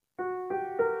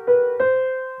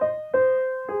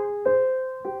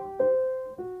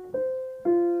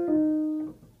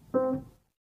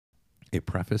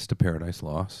Preface to Paradise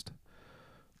Lost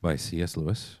by C.S.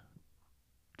 Lewis,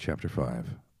 Chapter 5,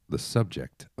 The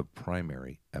Subject of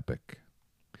Primary Epic.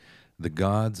 The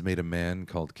gods made a man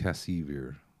called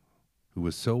Cassivir, who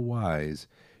was so wise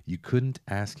you couldn't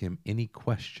ask him any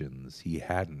questions he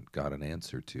hadn't got an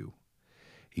answer to.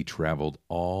 He traveled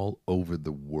all over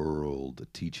the world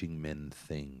teaching men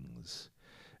things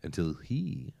until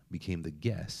he became the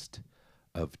guest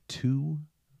of two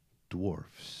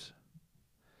dwarfs.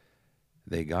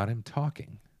 They got him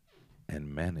talking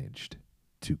and managed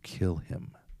to kill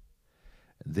him.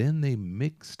 Then they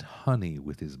mixed honey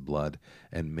with his blood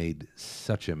and made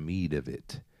such a mead of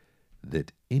it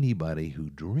that anybody who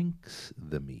drinks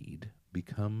the mead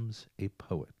becomes a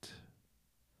poet.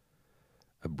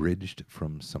 Abridged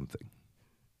from something.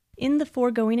 In the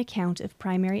foregoing account of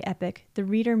primary epic, the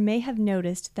reader may have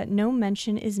noticed that no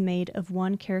mention is made of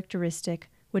one characteristic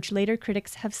which later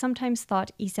critics have sometimes thought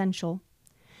essential.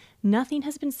 Nothing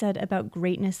has been said about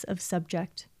greatness of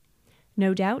subject.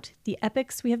 No doubt, the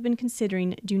epics we have been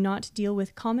considering do not deal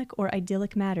with comic or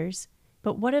idyllic matters,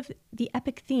 but what of the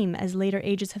epic theme as later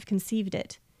ages have conceived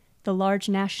it, the large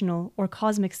national or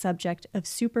cosmic subject of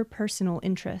super-personal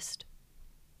interest?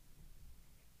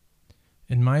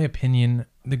 In my opinion,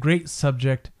 the great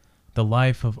subject, the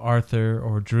life of Arthur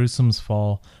or Jerusalem's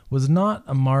fall, was not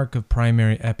a mark of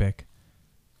primary epic.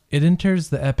 It enters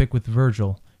the epic with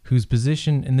Virgil, whose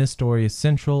position in this story is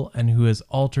central and who has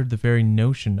altered the very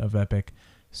notion of epic,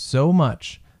 so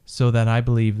much so that I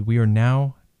believe we are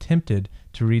now tempted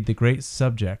to read the great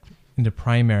subject into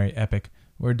primary epic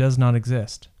where it does not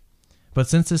exist. But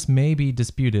since this may be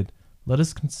disputed, let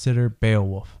us consider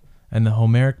Beowulf and the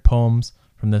Homeric poems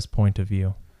from this point of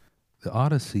view. The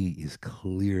Odyssey is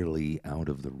clearly out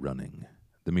of the running.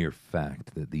 The mere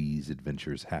fact that these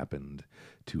adventures happened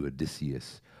to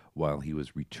Odysseus while he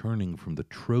was returning from the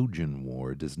Trojan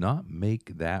War does not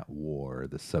make that war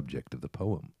the subject of the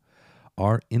poem.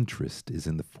 Our interest is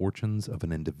in the fortunes of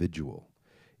an individual.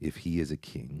 If he is a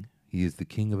king, he is the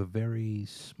king of a very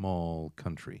small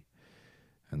country,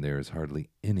 and there is hardly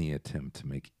any attempt to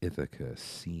make Ithaca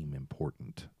seem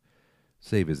important,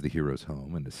 save as the hero's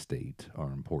home and estate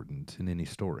are important in any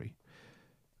story.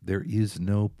 There is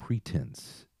no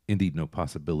pretense, indeed no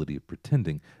possibility of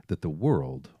pretending, that the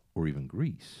world, or even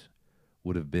Greece,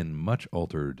 would have been much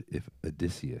altered if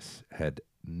Odysseus had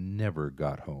never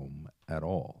got home at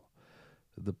all.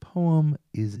 The poem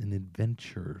is an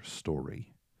adventure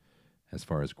story. As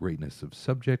far as greatness of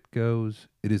subject goes,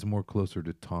 it is more closer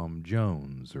to Tom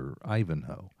Jones or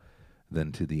Ivanhoe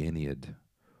than to the Aeneid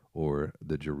or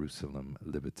the Jerusalem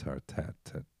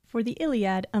Libertatet. For the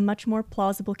Iliad, a much more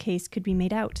plausible case could be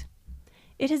made out.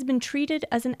 It has been treated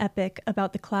as an epic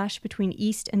about the clash between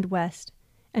East and West,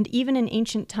 and even in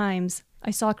ancient times,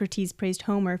 Isocrates praised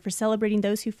Homer for celebrating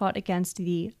those who fought against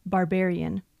the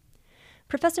barbarian.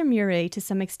 Professor Murray to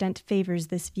some extent favors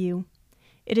this view.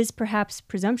 It is perhaps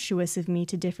presumptuous of me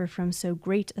to differ from so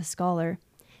great a scholar,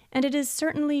 and it is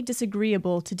certainly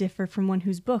disagreeable to differ from one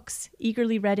whose books,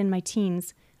 eagerly read in my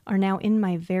teens, are now in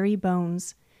my very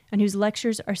bones, and whose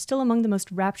lectures are still among the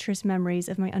most rapturous memories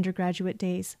of my undergraduate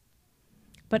days.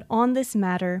 But on this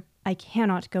matter, I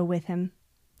cannot go with him.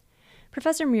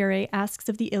 Professor Murray asks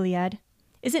of the Iliad,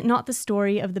 is it not the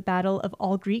story of the battle of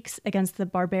all Greeks against the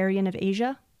barbarian of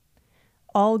Asia?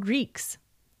 All Greeks.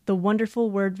 The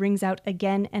wonderful word rings out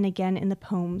again and again in the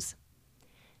poems.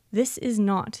 This is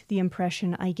not the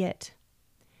impression I get.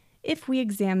 If we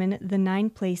examine the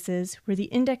 9 places where the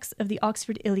index of the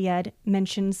Oxford Iliad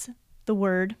mentions the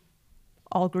word,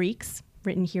 all Greeks,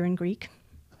 written here in Greek,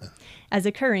 as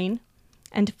occurring,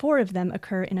 and 4 of them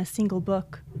occur in a single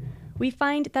book, we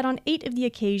find that on 8 of the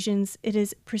occasions it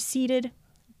is preceded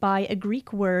by a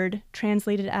Greek word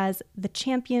translated as the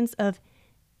champions of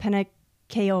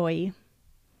Penachaioi.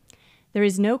 There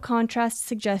is no contrast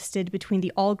suggested between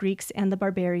the all Greeks and the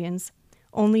barbarians,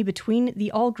 only between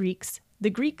the all Greeks, the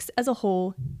Greeks as a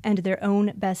whole, and their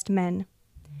own best men.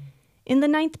 In the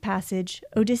 9th passage,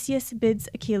 Odysseus bids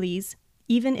Achilles,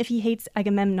 even if he hates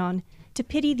Agamemnon, to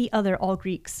pity the other all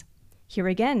Greeks. Here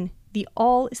again, the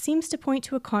all seems to point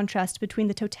to a contrast between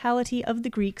the totality of the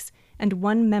Greeks and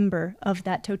one member of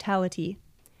that totality.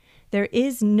 There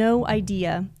is no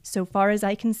idea, so far as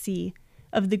I can see,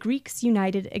 of the Greeks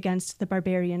united against the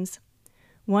barbarians.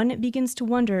 One begins to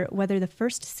wonder whether the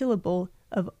first syllable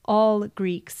of all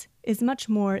Greeks is much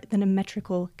more than a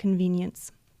metrical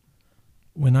convenience.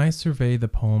 When I survey the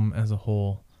poem as a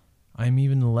whole, I am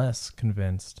even less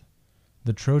convinced.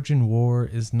 The Trojan War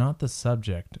is not the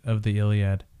subject of the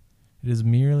Iliad. It is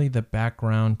merely the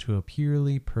background to a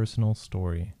purely personal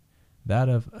story, that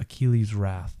of Achilles'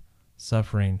 wrath,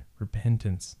 suffering,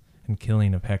 repentance, and and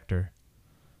killing of Hector.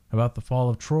 About the fall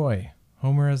of Troy,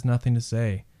 Homer has nothing to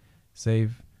say,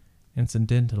 save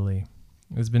incidentally.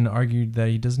 It has been argued that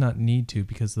he does not need to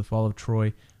because the fall of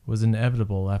Troy was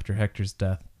inevitable after Hector's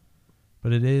death.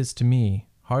 But it is, to me,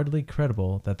 hardly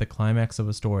credible that the climax of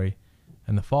a story,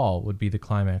 and the fall would be the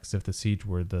climax if the siege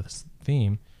were the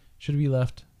theme, should be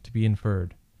left to be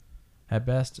inferred. At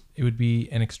best, it would be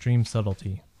an extreme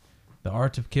subtlety, the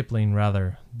art of Kipling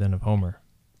rather than of Homer.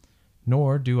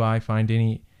 Nor do I find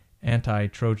any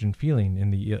anti-Trojan feeling in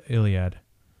the Iliad.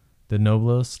 The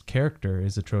noblest character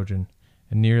is a Trojan,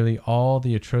 and nearly all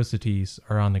the atrocities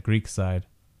are on the Greek side.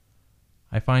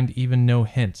 I find even no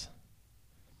hint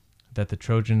that the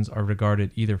Trojans are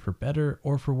regarded either for better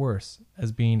or for worse,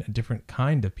 as being a different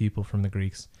kind of people from the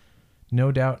Greeks.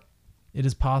 No doubt it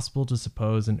is possible to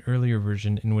suppose an earlier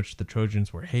version in which the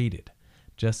Trojans were hated,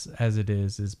 just as it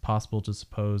is possible to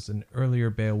suppose an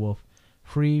earlier Beowulf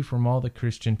free from all the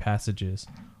Christian passages,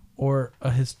 or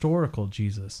a historical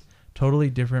Jesus, totally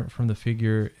different from the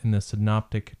figure in the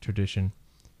synoptic tradition.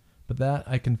 But that,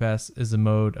 I confess, is a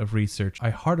mode of research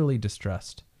I heartily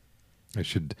distrust. I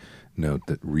should note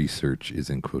that research is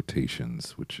in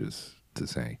quotations, which is to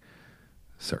say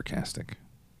sarcastic.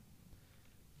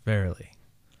 Verily.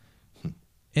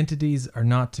 Entities are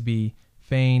not to be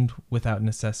feigned without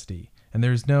necessity, and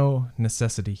there is no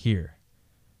necessity here.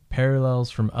 Parallels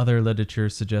from other literature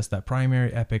suggest that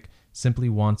primary epic simply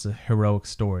wants a heroic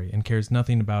story and cares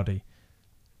nothing about a,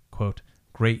 quote,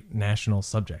 great national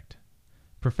subject.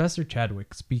 Professor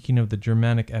Chadwick, speaking of the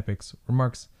Germanic epics,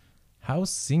 remarks how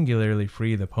singularly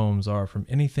free the poems are from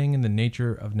anything in the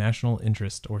nature of national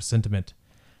interest or sentiment.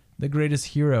 The greatest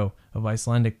hero of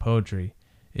Icelandic poetry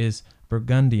is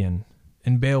Burgundian.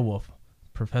 In Beowulf,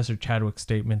 Professor Chadwick's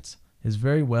statements is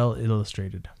very well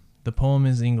illustrated. The poem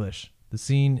is English. The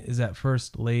scene is at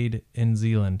first laid in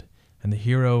Zealand, and the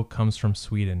hero comes from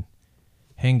Sweden.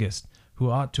 Hengist, who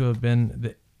ought to have been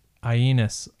the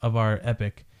Aeneas of our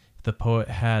epic, if the poet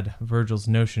had Virgil's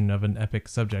notion of an epic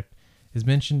subject, is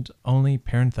mentioned only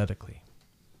parenthetically.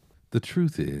 The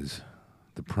truth is,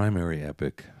 the primary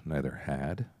epic neither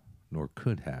had nor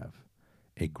could have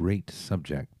a great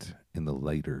subject in the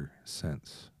later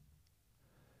sense.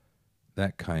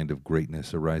 That kind of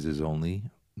greatness arises only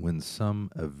when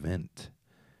some event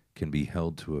can be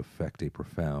held to effect a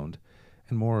profound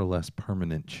and more or less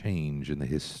permanent change in the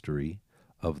history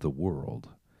of the world,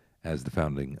 as the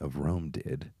founding of Rome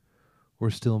did, or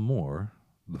still more,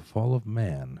 the fall of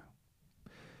man.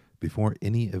 Before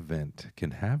any event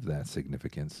can have that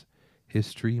significance,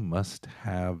 history must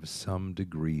have some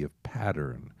degree of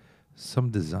pattern,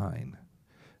 some design.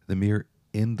 The mere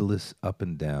endless up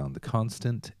and down, the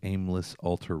constant aimless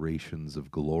alterations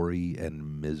of glory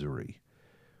and misery,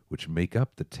 which make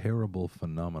up the terrible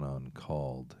phenomenon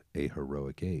called a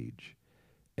heroic age,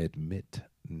 admit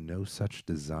no such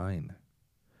design.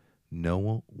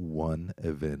 No one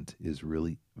event is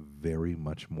really very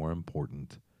much more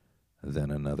important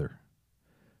than another.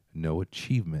 No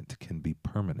achievement can be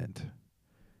permanent.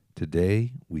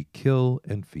 Today we kill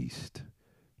and feast.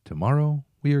 Tomorrow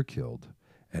we are killed,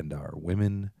 and our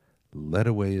women led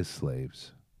away as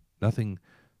slaves. Nothing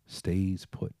stays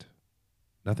put.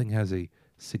 Nothing has a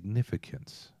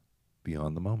significance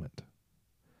beyond the moment.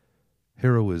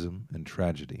 Heroism and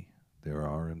tragedy there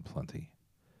are in plenty.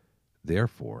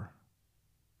 Therefore,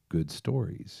 good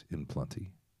stories in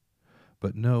plenty,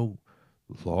 but no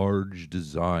large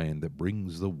design that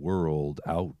brings the world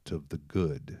out of the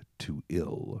good to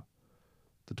ill.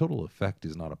 The total effect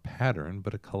is not a pattern,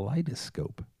 but a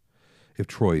kaleidoscope. If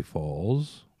Troy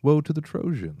falls, woe to the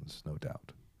Trojans, no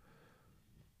doubt.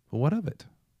 But what of it?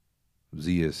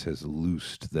 Zeus has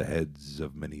loosed the heads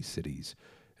of many cities,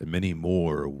 and many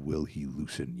more will he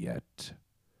loosen yet.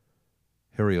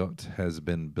 Heriot has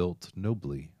been built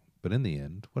nobly, but in the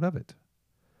end, what of it?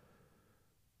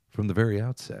 From the very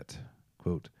outset,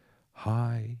 quote,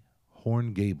 high,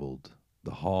 horn-gabled,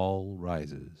 the hall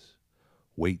rises,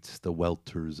 waits the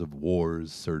welters of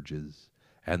war's surges,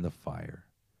 and the fire,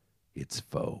 its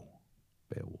foe.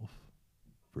 Beowulf,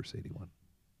 verse 81.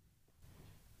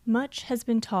 Much has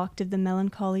been talked of the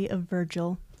melancholy of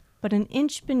Virgil, but an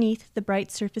inch beneath the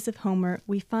bright surface of Homer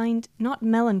we find not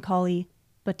melancholy,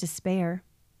 but despair.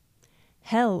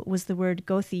 Hell was the word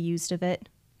Goethe used of it.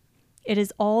 It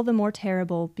is all the more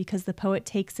terrible because the poet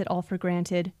takes it all for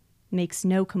granted, makes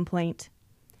no complaint.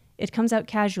 It comes out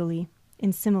casually,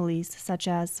 in similes such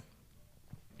as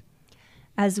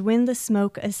when the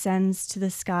smoke ascends to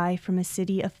the sky from a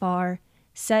city afar,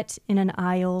 set in an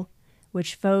isle,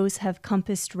 which foes have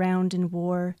compassed round in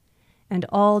war, and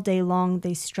all day long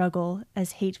they struggle,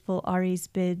 as hateful Ares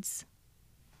bids.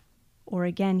 or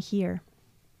again here.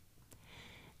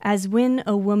 As when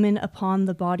a woman upon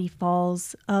the body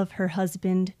falls of her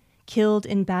husband, killed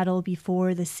in battle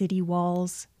before the city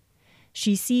walls,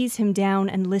 she sees him down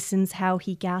and listens how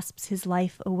he gasps his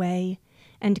life away,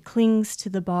 and clings to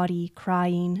the body,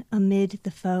 crying amid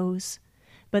the foes.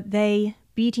 But they,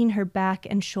 beating her back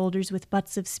and shoulders with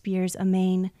butts of spears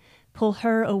amain, pull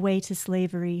her away to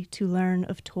slavery to learn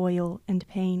of toil and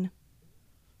pain.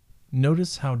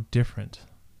 Notice how different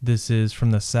this is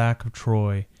from the sack of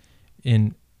Troy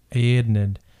in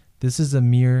Aeneid. This is a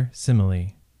mere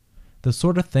simile, the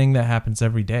sort of thing that happens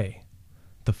every day.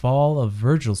 The fall of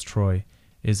Virgil's Troy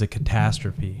is a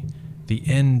catastrophe, the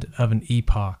end of an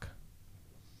epoch.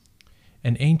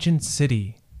 An ancient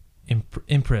city,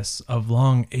 empress of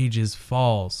long ages,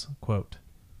 falls, quote.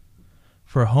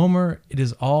 For Homer, it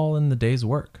is all in the day's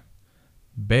work.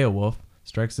 Beowulf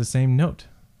strikes the same note.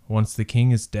 Once the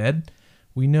king is dead,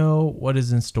 we know what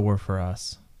is in store for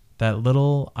us. That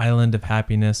little island of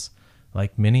happiness,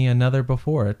 like many another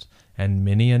before it, and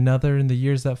many another in the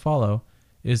years that follow,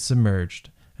 is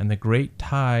submerged, and the great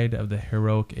tide of the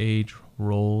heroic age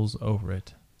rolls over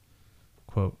it.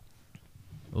 Quote,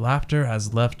 laughter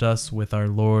has left us with our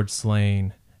Lord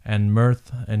slain, and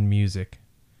mirth and music.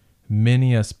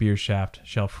 Many a spear shaft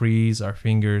shall freeze our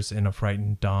fingers in a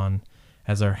frightened dawn,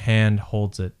 as our hand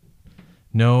holds it.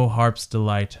 No harp's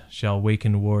delight shall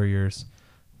waken warriors.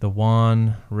 The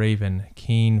wan raven,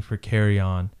 keen for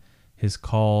carrion, his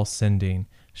call sending,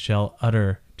 shall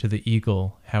utter to the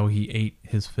eagle how he ate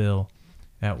his fill.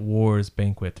 At war's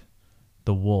banquet,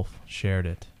 the wolf shared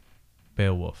it.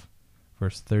 Beowulf,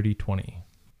 verse 30-20.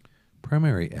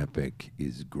 Primary epic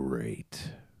is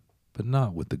great, but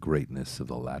not with the greatness of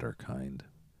the latter kind.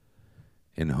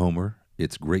 In Homer,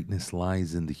 its greatness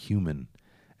lies in the human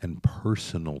and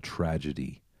personal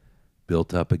tragedy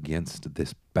built up against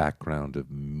this background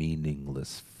of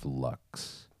meaningless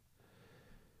flux.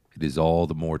 It is all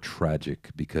the more tragic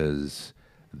because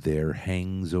there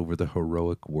hangs over the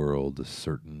heroic world a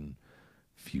certain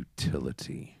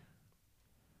futility.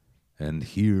 And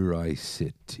here I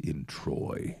sit in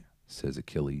Troy, says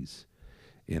Achilles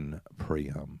in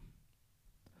Priam,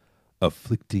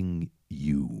 afflicting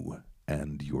you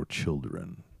and your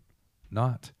children,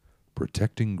 not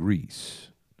protecting Greece,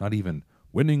 not even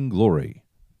winning glory,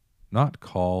 not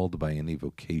called by any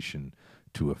vocation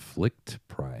to afflict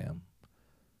Priam,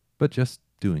 but just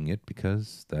doing it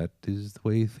because that is the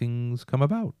way things come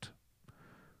about.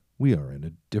 We are in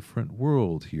a different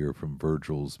world here from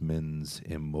Virgil's mens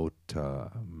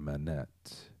immota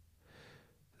manet.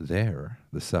 There,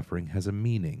 the suffering has a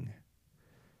meaning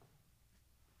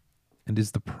and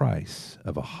is the price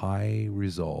of a high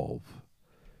resolve.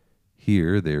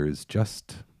 Here there is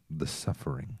just the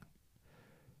suffering.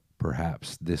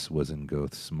 Perhaps this was in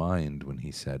Goethe's mind when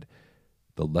he said,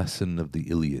 "The lesson of the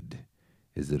Iliad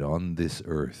is that on this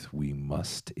earth we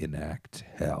must enact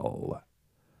hell."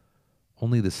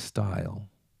 Only the style,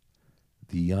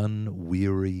 the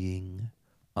unwearying,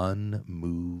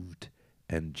 unmoved,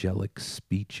 angelic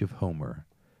speech of Homer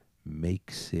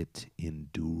makes it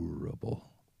endurable.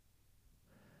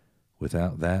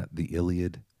 Without that, the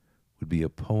Iliad would be a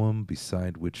poem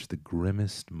beside which the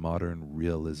grimmest modern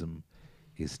realism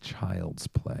is child's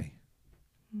play.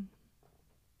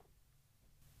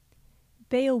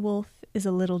 Beowulf is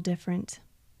a little different.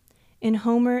 In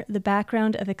Homer, the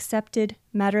background of accepted,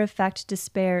 matter-of-fact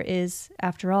despair is,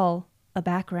 after all, a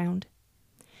background.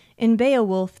 In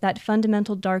Beowulf, that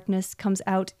fundamental darkness comes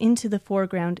out into the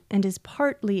foreground and is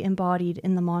partly embodied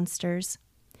in the monsters.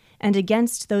 And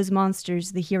against those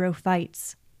monsters the hero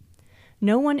fights.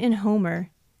 No one in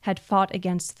Homer had fought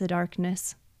against the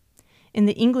darkness. In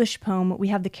the English poem, we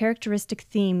have the characteristic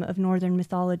theme of northern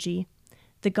mythology.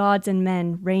 The gods and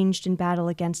men ranged in battle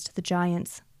against the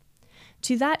giants.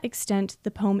 To that extent,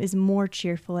 the poem is more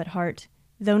cheerful at heart,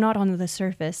 though not on the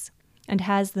surface, and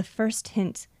has the first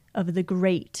hint of the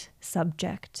great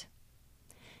subject.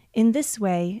 In this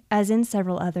way, as in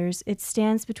several others, it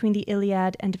stands between the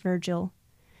Iliad and Virgil,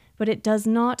 but it does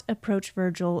not approach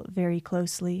Virgil very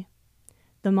closely.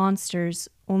 The monsters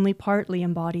only partly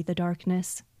embody the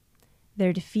darkness.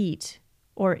 Their defeat,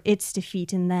 or its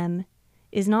defeat in them,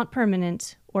 is not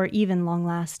permanent or even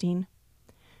long-lasting.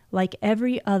 Like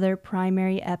every other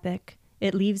primary epic,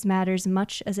 it leaves matters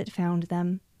much as it found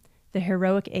them. The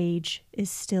heroic age is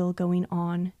still going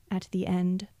on at the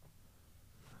end.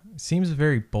 It seems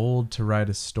very bold to write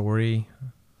a story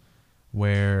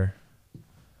where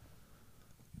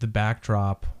the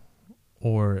backdrop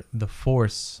or the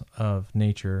force of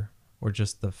nature or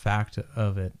just the fact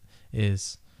of it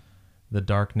is the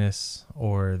darkness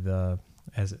or the,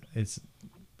 as it's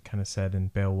kind of said in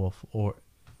Beowulf, or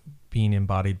being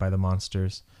embodied by the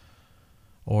monsters,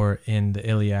 or in the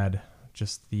Iliad,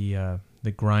 just the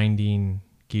grinding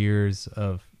gears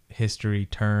of history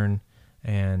turn,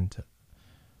 and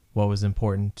what was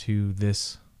important to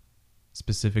this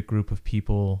specific group of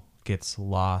people gets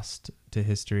lost to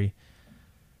history.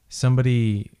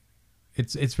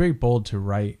 It's very bold to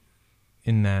write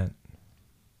in that,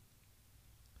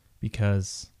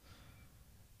 because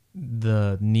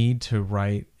the need to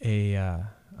write a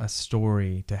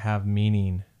story, to have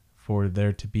meaning, for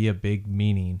there to be a big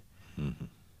meaning,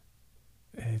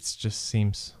 it just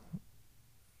seems,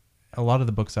 a lot of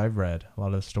the books I've read, a lot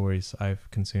of the stories I've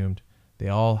consumed, they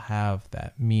all have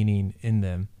that meaning in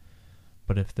them.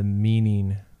 But if the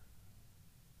meaning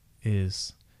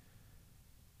is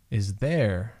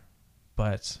there,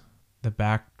 but the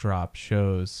backdrop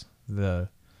shows the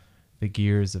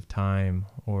gears of time,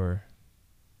 or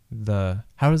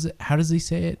how does he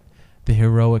say it? The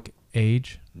heroic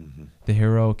age? Mm-hmm. The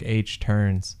heroic age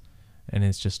turns, and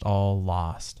it's just all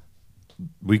lost.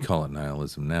 We call it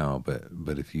nihilism now,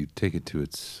 but if you take it to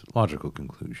its logical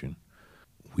conclusion,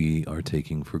 we are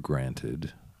taking for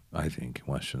granted, I think,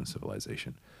 in Western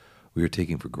civilization, we are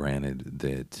taking for granted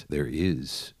that there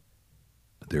is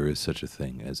such a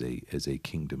thing as a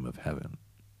kingdom of heaven.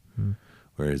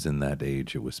 Whereas in that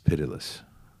age it was pitiless.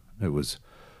 It was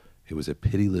a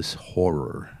pitiless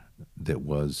horror that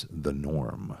was the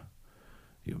norm.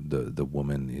 The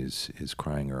woman is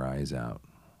crying her eyes out,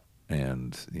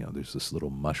 and there's this little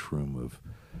mushroom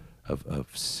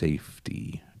of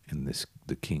safety in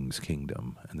the king's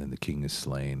kingdom, and then the king is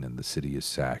slain and the city is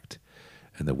sacked,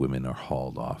 and the women are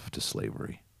hauled off to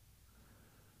slavery.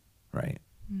 Right?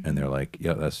 Mm-hmm. And they're like,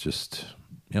 yeah, that's just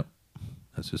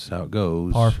how it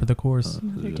goes. Par for the course.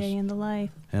 Another day in the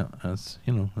life. Yeah, that's that's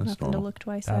nothing normal. to look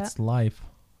twice That's at. life.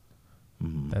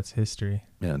 Mm-hmm. That's history.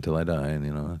 Yeah, until I die,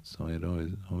 and that's the way it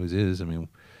always is. I mean,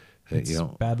 It's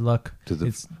bad luck. to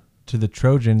the To the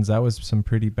Trojans, that was some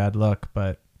pretty bad luck,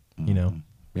 but yeah,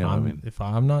 if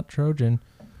I'm not Trojan,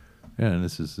 yeah, and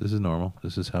this is normal.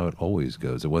 This is how it always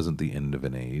goes. It wasn't the end of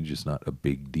an age. It's not a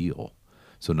big deal.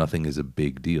 So nothing is a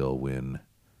big deal when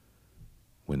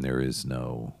there is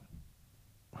no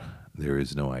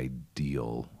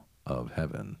ideal of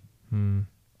heaven.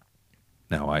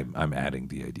 Now I'm adding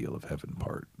the ideal of heaven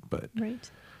part, but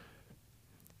Right.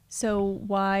 So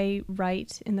why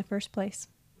write in the first place?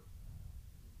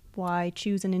 Why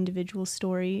choose an individual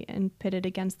story and pit it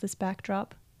against this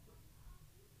backdrop?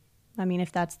 I mean,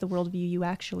 if that's the worldview you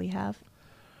actually have.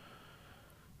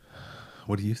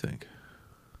 what do you think?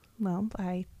 Well,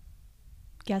 I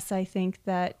guess I think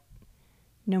that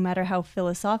no matter how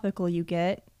philosophical you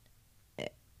get,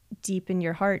 deep in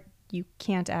your heart, you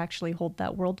can't actually hold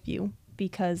that worldview,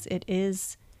 because it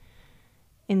is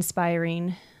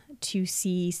inspiring to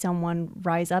see someone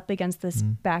rise up against this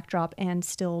backdrop and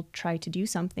still try to do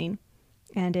something.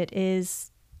 And it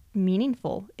is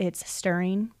meaningful. It's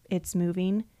stirring. It's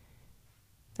moving.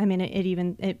 I mean,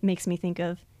 it makes me think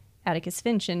of Atticus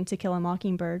Finch in To Kill a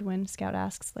Mockingbird, when Scout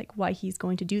asks why he's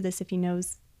going to do this if he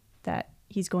knows that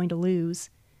he's going to lose.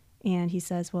 And he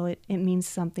says, well, it means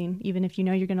something. Even if you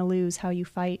know you're going to lose, how you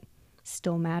fight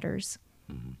still matters.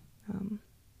 Mm-hmm.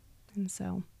 And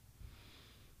so...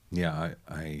 Yeah,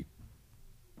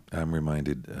 I'm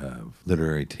reminded of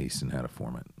Literary Taste and How to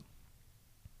Form It.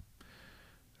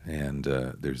 And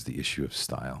there's the issue of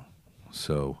style.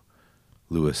 So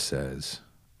Lewis says,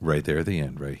 right there at the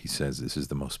end, right, he says this is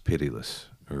the most pitiless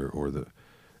or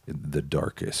the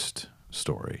darkest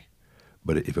story.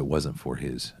 But if it wasn't for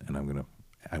his, and I'm gonna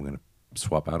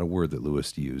swap out a word that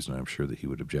Lewis used, and I'm sure that he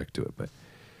would object to it, but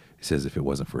he says if it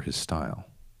wasn't for his style,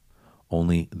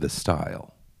 only the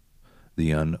style,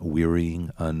 the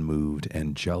unwearying, unmoved,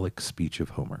 angelic speech of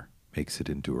Homer makes it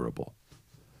endurable.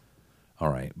 All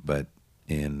right, but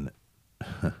in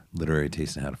Literary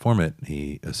Taste and How to Form It,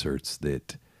 he asserts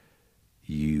that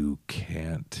you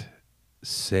can't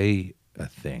say a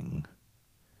thing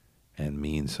and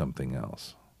mean something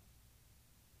else.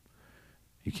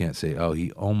 You can't say, oh,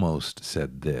 he almost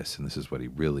said this, and this is what he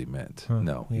really meant.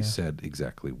 No, he said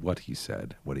exactly what he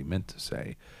said, what he meant to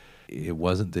say. It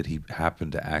wasn't that he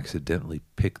happened to accidentally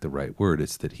pick the right word.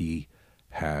 It's that he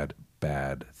had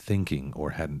bad thinking, or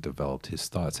hadn't developed his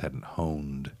thoughts, hadn't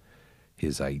honed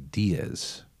his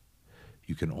ideas.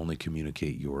 You can only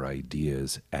communicate your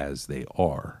ideas as they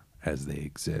are, as they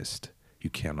exist. You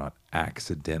cannot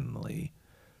articulate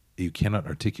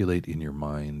in your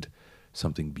mind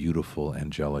something beautiful,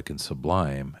 angelic, and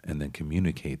sublime, and then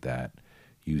communicate that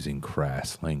using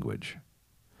crass language.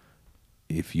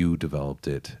 If you developed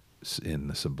it in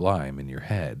the sublime in your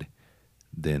head,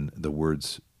 then the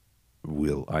words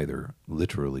will either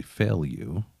literally fail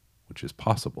you, which is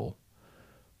possible,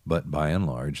 but by and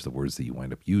large, the words that you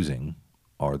wind up using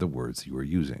are the words you are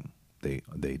using.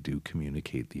 They do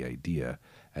communicate the idea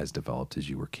as developed as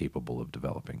you were capable of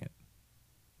developing it.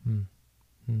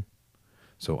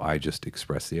 So I just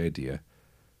express the idea,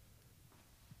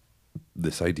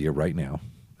 this idea right now,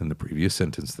 in the previous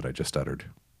sentence that I just uttered,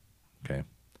 okay?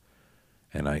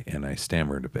 And I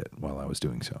stammered a bit while I was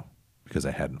doing so, because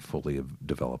I hadn't fully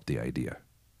developed the idea.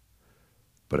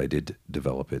 But I did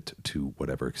develop it to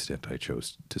whatever extent I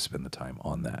chose to spend the time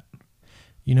on that.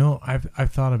 You know,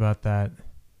 I've thought about that.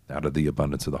 Out of the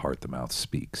abundance of the heart, the mouth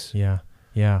speaks.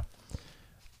 Yeah.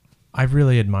 I've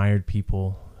really admired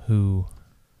people who,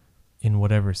 in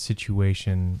whatever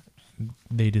situation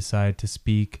they decide to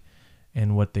speak,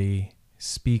 and what they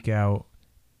speak out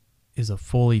is a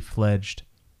fully fledged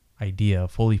idea, a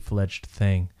fully fledged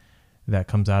thing that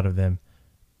comes out of them.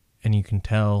 And you can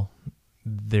tell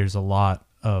there's a lot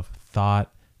of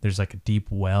thought. There's like a deep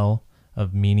well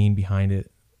of meaning behind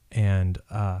it. And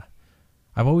I've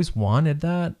always wanted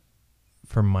that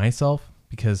for myself,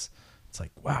 because it's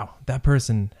like, wow, that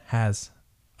person has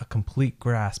a complete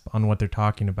grasp on what they're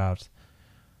talking about.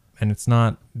 And it's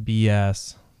not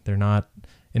BS. They're not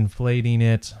inflating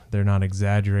it. They're not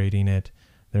exaggerating it.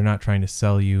 They're not trying to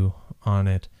sell you on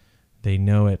it. They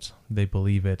know it. They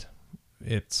believe it.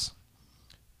 It's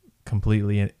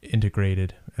completely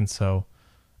integrated. And so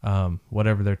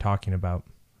whatever they're talking about,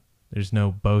 there's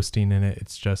no boasting in it.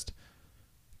 It's just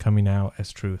coming out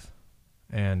as truth.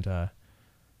 And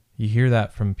you hear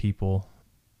that from people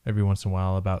every once in a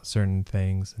while about certain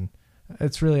things, and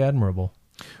it's really admirable.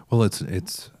 Well, it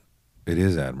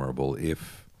is admirable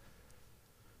if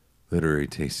literary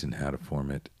taste and how to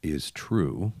form it is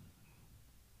true,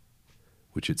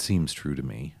 which it seems true to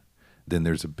me. Then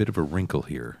there's a bit of a wrinkle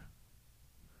here.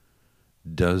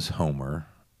 Does Homer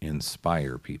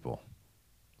inspire people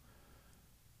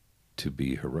to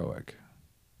be heroic?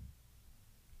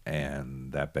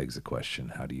 And that begs the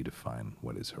question, how do you define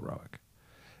what is heroic?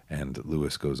 And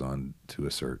Lewis goes on to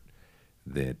assert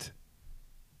that,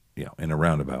 in a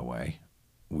roundabout way,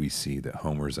 we see that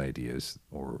Homer's ideas,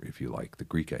 or if you like, the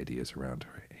Greek ideas around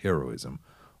heroism,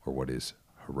 or what is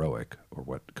heroic, or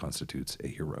what constitutes a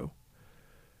hero,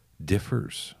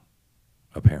 differs,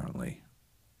 apparently,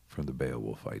 from the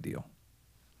Beowulf ideal.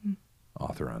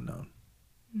 Author unknown.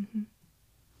 Mm-hmm.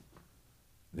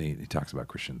 He talks about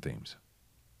Christian themes.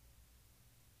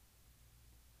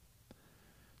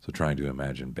 So trying to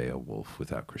imagine Beowulf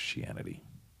without Christianity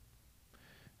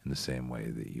in the same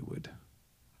way that you would,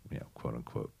 quote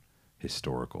unquote,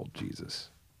 historical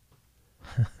Jesus.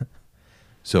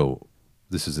 So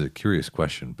this is a curious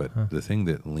question, but the thing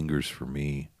that lingers for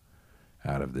me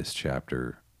out of this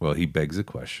chapter, well, he begs a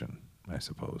question, I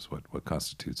suppose. What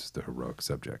constitutes the heroic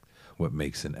subject? What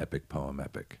makes an epic poem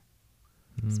epic?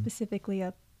 Specifically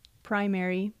a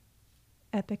primary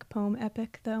epic poem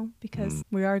epic, though, because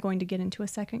we are going to get into a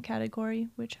second category,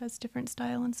 which has different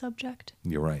style and subject.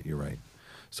 You're right.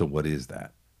 So what is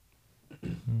that?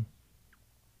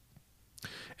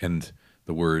 And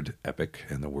the word epic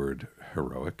and the word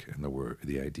heroic and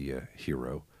the idea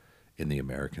hero in the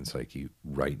American psyche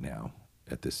right now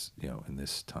at this, in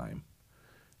this time,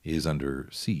 is under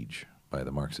siege by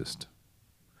the Marxist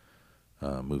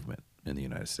movement in the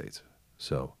United States.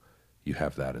 So you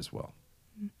have that as well.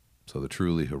 So the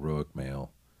truly heroic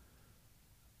male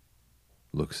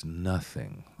looks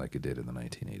nothing like it did in the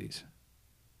 1980s.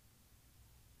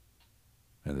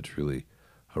 And the truly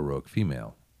heroic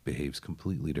female behaves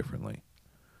completely differently.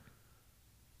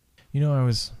 I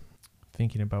was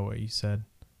thinking about what you said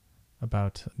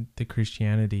about the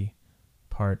Christianity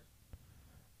part.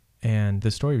 And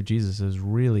the story of Jesus is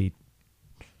really,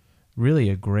 really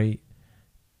a great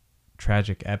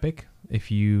tragic epic if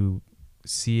you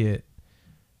see it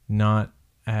not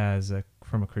as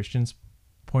from a Christian's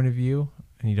point of view,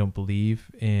 and you don't believe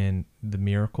in the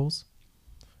miracles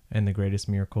and the greatest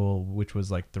miracle, which was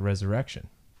like the resurrection,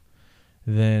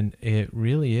 then it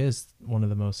really is one of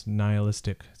the most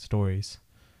nihilistic stories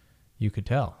you could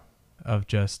tell of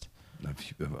just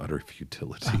of utter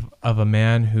futility of a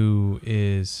man who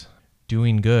is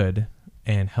doing good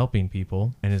and helping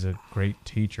people and is a great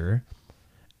teacher,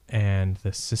 and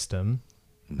the system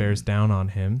bears down on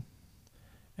him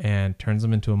and turns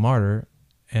him into a martyr,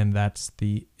 and that's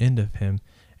the end of him.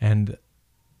 And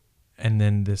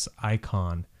then this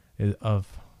icon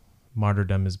of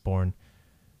martyrdom is born.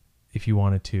 If you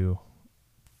wanted to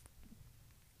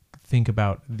think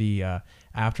about the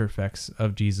after effects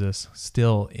of Jesus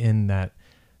still in that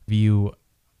view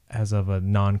as of a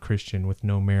non-Christian with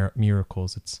no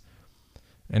miracles,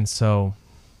 and so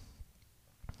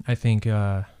I think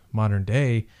modern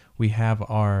day, we have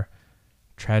our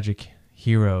tragic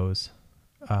heroes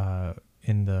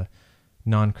in the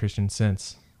non-Christian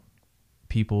sense,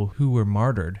 people who were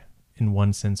martyred in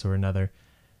one sense or another,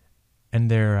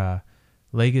 and their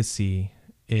legacy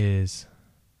is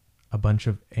a bunch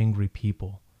of angry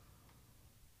people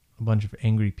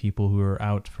who are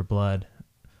out for blood,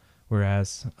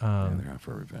 whereas they're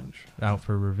out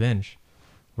for revenge.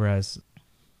 Whereas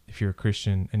if you're a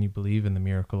Christian and you believe in the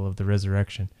miracle of the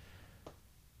resurrection,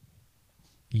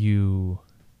 you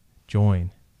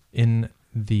join in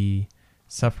the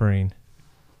suffering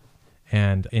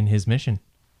and in his mission,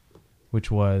 which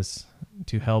was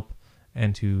to help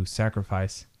and to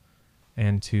sacrifice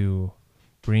and to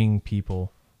bring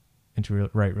people into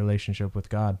right relationship with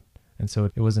God. And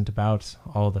so it wasn't about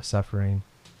all the suffering,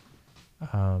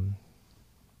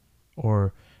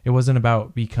 or it wasn't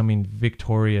about becoming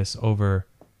victorious over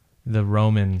the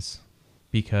Romans,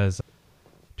 because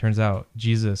it turns out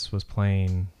Jesus was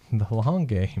playing the long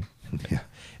game.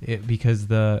 Yeah. Because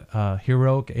the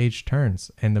heroic age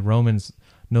turns and the Romans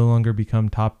no longer become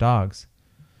top dogs.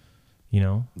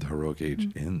 The heroic age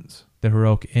ends. The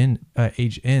heroic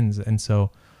age ends. And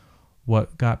so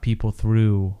what got people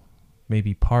through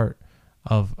maybe part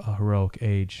of a heroic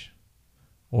age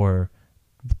or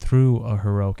through a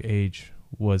heroic age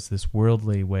was this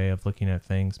worldly way of looking at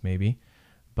things, maybe,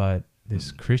 but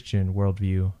this Christian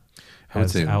worldview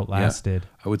has outlasted.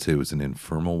 I would say it was an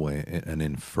infernal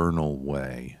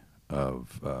way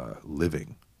of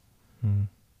living,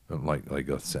 like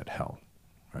God said, hell,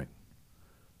 right?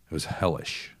 It was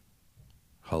hellish,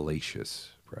 hellacious,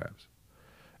 perhaps,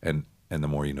 and the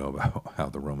more you know about how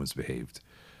the Romans behaved,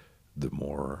 the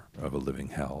more of a living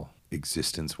hell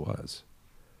existence was.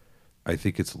 I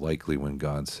think it's likely when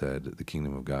God said the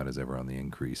kingdom of God is ever on the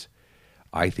increase,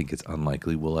 I think it's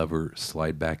unlikely we'll ever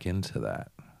slide back into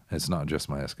that. It's not just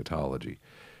my eschatology.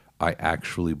 I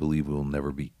actually believe we'll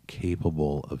never be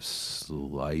capable of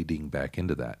sliding back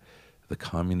into that. The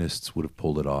communists would have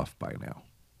pulled it off by now.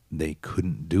 They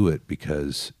couldn't do it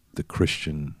because the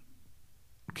Christian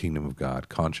kingdom of God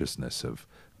consciousness of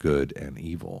good and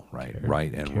evil, right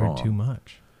and wrong, too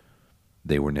much.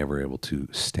 They were never able to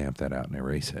stamp that out and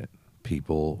erase it.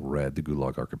 People read the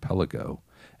Gulag Archipelago,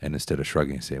 and instead of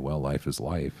shrugging and say, well, life is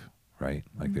life, right?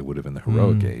 Like they would have in the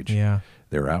heroic age. Yeah.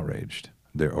 They're outraged.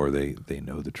 They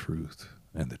know the truth,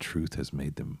 and the truth has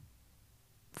made them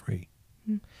free.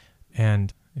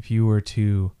 And if you were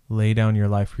to lay down your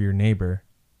life for your neighbor,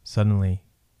 suddenly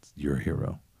you're a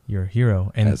hero. You're a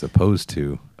hero. And as opposed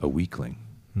to a weakling.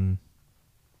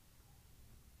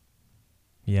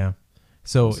 Yeah.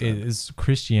 So is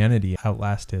Christianity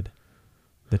outlasted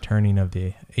the turning of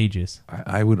the ages?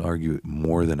 I would argue it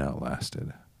more than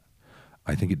outlasted.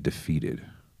 I think it defeated.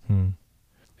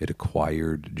 It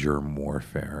acquired germ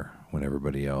warfare when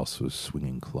everybody else was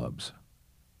swinging clubs.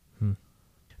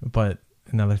 But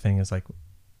another thing is, like,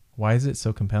 why is it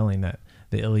so compelling that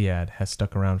the Iliad has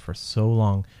stuck around for so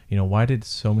long? Why did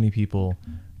so many people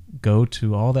go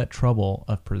to all that trouble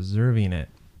of preserving it?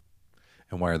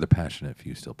 And why are the passionate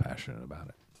few still passionate about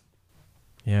it?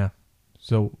 Yeah.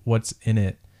 So what's in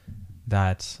it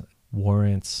that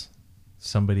warrants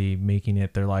somebody making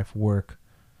it their life work,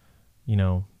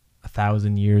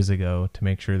 1,000 years ago to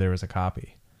make sure there was a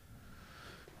copy?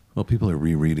 Well, people are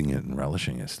rereading it and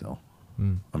relishing it still.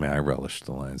 I mean, I relished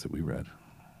the lines that we read.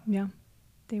 Yeah,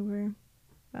 they were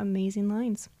amazing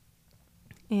lines.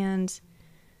 And,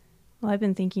 well, I've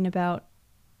been thinking about,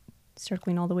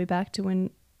 circling all the way back to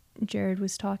when Jared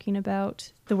was talking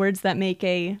about the words that make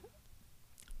a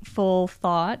full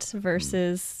thought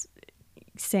versus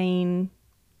saying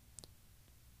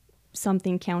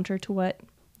something counter to what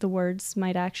the words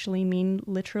might actually mean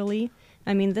literally.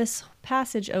 I mean, this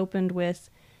passage opened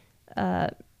with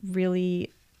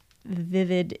really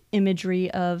vivid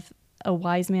imagery of a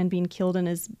wise man being killed and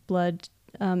his blood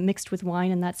mixed with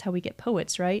wine, and that's how we get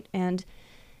poets, right? And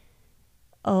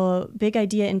a big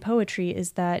idea in poetry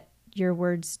is that your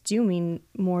words do mean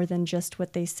more than just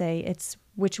what they say. It's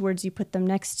which words you put them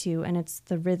next to, and it's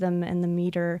the rhythm and the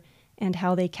meter and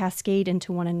how they cascade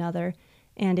into one another.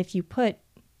 And if you put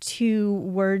two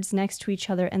words next to each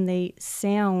other and they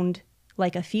sound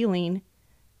like a feeling,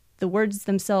 the words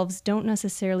themselves don't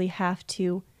necessarily have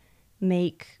to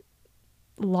make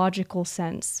logical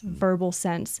sense, verbal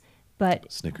sense,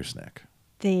 but snicker-snack.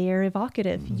 They're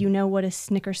evocative. You know what a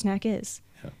snicker-snack is.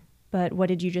 Yeah. But what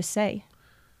did you just say?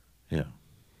 Yeah.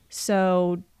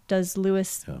 So does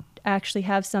Lewis actually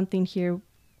have something here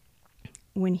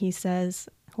when he says,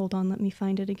 hold on, let me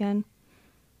find it again.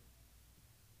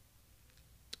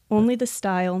 Only the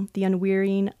style, the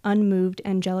unwearying, unmoved,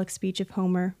 angelic speech of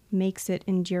Homer makes it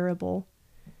endurable.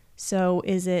 So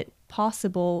is it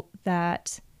possible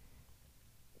that,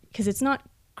 because it's not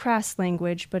crass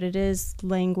language, but it is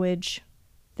language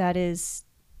that is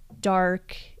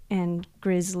dark and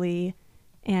grisly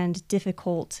and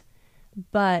difficult,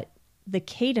 but the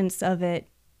cadence of it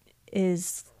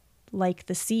is like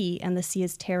the sea, and the sea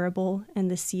is terrible,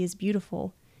 and the sea is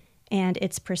beautiful. And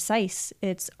it's precise,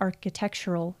 it's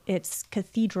architectural, it's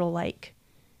cathedral-like.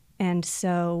 And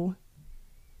so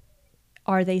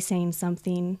are they saying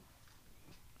something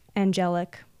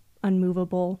angelic,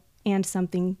 unmovable, and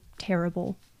something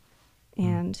terrible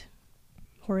and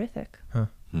horrific? Huh.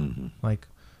 Mm-hmm. Like,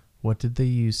 what did they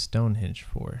use Stonehenge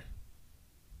for?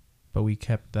 But we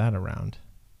kept that around.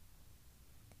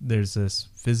 There's these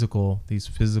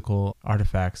physical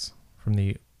artifacts from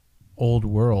the old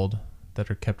world that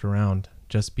are kept around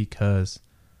just because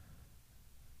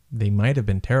they might have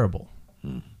been terrible.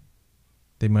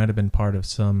 They might have been part of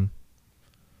some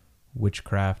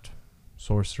witchcraft,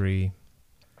 sorcery.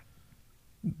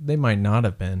 They might not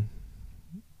have been.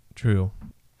 True.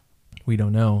 We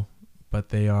don't know, but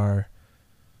they are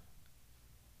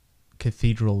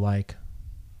cathedral-like.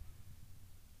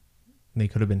 They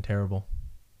could have been terrible,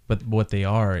 but what they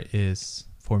are is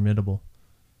formidable.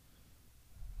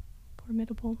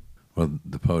 Formidable. Well,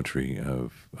 the poetry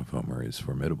of Homer is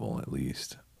formidable, at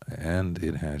least, and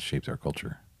it has shaped our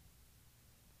culture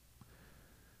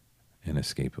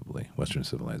inescapably. Western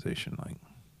civilization, like,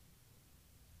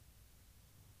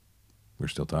 we're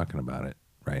still talking about it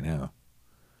right now.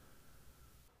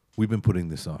 We've been putting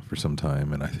this off for some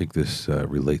time, and I think this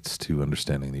relates to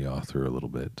understanding the author a little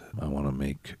bit. I want to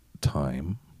make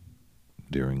time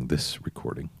during this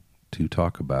recording to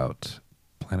talk about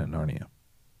Planet Narnia.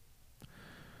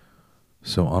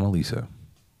 So, Annalisa,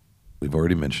 we've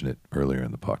already mentioned it earlier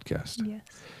in the podcast. Yes.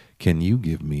 Can you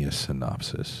give me a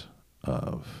synopsis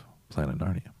of Planet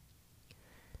Narnia?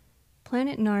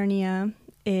 Planet Narnia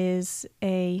is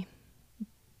a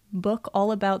book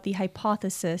all about the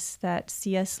hypothesis that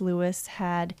C.S. Lewis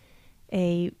had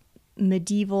a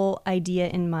medieval idea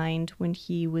in mind when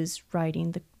he was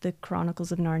writing the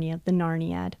Chronicles of Narnia, the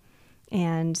Narniad.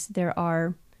 And there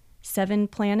are 7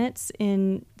 planets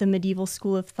in the medieval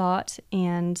school of thought,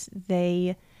 and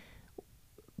they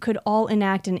could all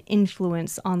enact an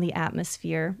influence on the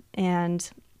atmosphere. And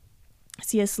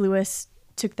C.S. Lewis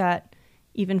took that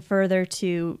even further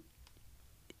to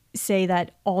say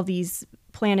that all these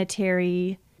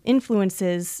planetary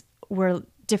influences were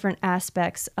different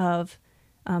aspects of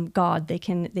God. They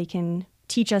can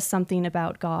teach us something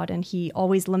about God, and he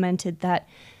always lamented that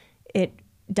it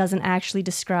doesn't actually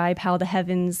describe how the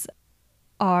heavens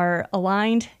are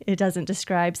aligned. It doesn't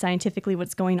describe scientifically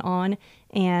what's going on,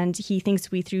 and he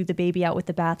thinks we threw the baby out with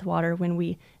the bathwater when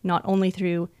we not only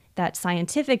threw that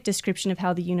scientific description of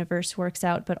how the universe works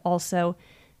out, but also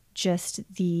just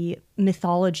the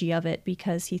mythology of it,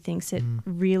 because he thinks it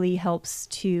really helps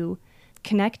to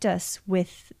connect us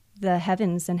with the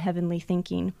heavens and heavenly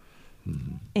thinking.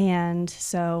 Mm-hmm. And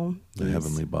so The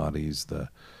heavenly bodies,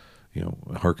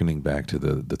 hearkening back to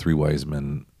the 3 wise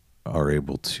men are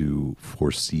able to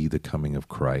foresee the coming of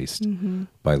Christ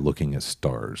by looking at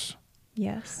stars.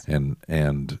 Yes.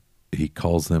 And he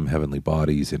calls them heavenly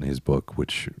bodies in his book,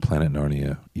 which Planet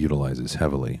Narnia utilizes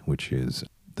heavily, which is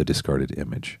The Discarded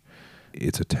Image.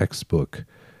 It's a textbook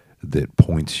that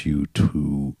points you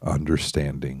to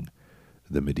understanding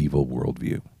the medieval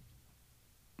worldview.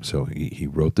 So he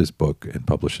wrote this book and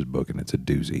published his book, and it's a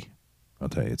doozy. I'll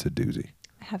tell you, it's a doozy.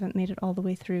 I haven't made it all the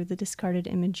way through The Discarded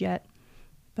Image yet,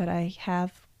 but I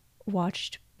have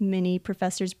watched many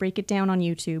professors break it down on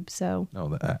YouTube, so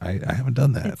No, I haven't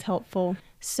done that. it's helpful.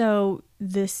 So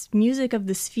this Music of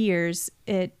the Spheres,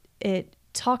 it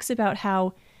talks about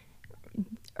how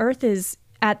Earth is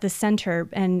at the center,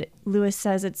 and Lewis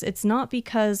says it's not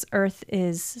because Earth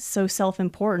is so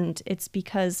self-important, it's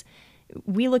because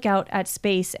we look out at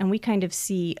space and we kind of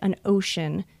see an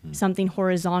ocean, something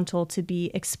horizontal to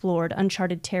be explored,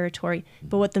 uncharted territory.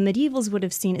 But what the medievals would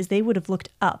have seen is they would have looked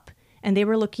up, and they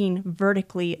were looking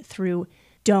vertically through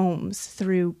domes,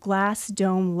 through glass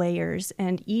dome layers,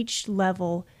 and each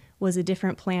level was a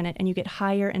different planet, and you get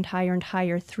higher and higher and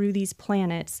higher through these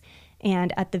planets.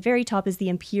 And at the very top is the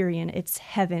Empyrean. It's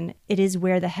heaven. It is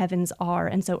where the heavens are.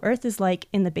 And so Earth is like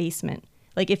in the basement.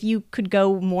 Like if you could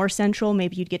go more central,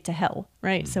 maybe you'd get to hell,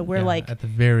 right? So we're like at the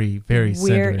very, very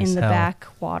center. we're in the hell,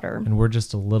 backwater. and we're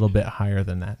just a little bit higher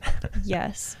than that.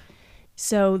 Yes.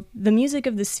 So the Music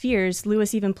of the Spheres,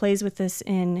 Lewis even plays with this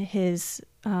in his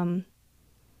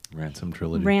Ransom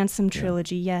trilogy. Ransom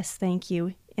trilogy. Yes, thank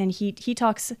you. And he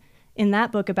talks in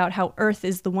that book about how Earth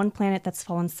is the one planet that's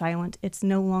fallen silent. It's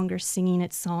no longer singing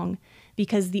its song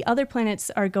because the other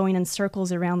planets are going in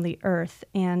circles around the Earth,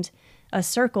 and a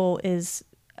circle is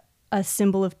a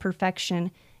symbol of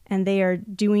perfection, and they are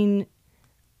doing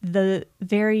the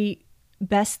very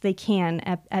best they can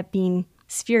at being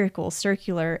spherical,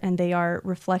 circular, and they are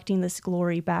reflecting this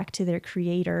glory back to their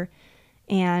creator.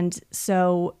 And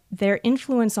so their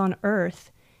influence on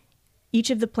Earth, each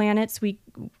of the planets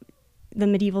the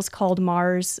medievals called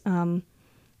Mars,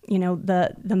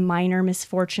 the minor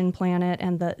misfortune planet,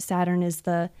 and the Saturn is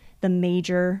the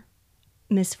major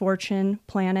misfortune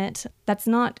planet. That's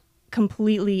not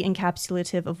completely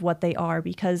encapsulative of what they are,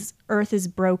 because Earth is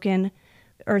broken,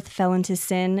 Earth fell into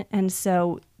sin, and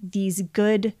so these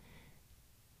good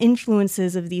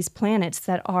influences of these planets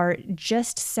that are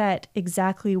just set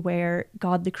exactly where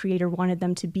God the Creator wanted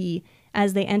them to be,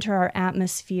 as they enter our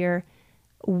atmosphere,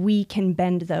 we can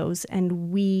bend those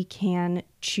and we can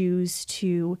choose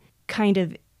to kind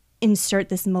of insert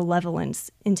this malevolence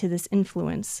into this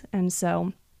influence. And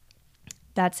so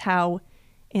that's how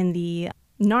in the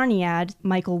Narniad,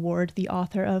 Michael Ward, the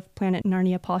author of Planet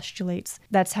Narnia, postulates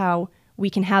that's how we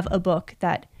can have a book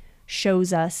that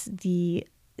shows us the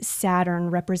Saturn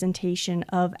representation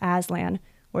of Aslan,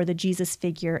 or the Jesus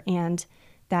figure, and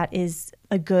that is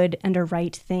a good and a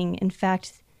right thing. In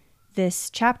fact,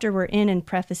 this chapter we're in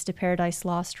Preface to Paradise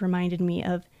Lost, reminded me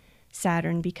of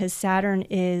Saturn, because Saturn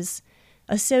is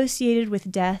associated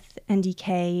with death and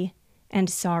decay and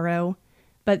sorrow.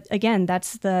 But again,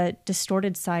 that's the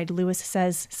distorted side. Lewis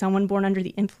says someone born under the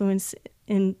influence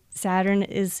in Saturn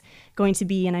is going to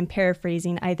be, and I'm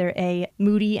paraphrasing, either a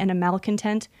moody and a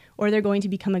malcontent, or they're going to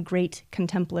become a great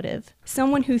contemplative.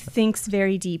 Someone who thinks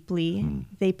very deeply,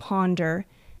 they ponder,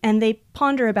 and they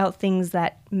ponder about things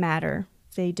that matter.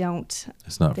 They don't.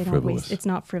 It's not frivolous. It's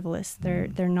not frivolous. They're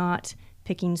not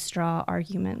picking straw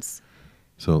arguments.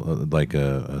 So like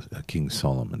a King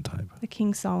Solomon type. A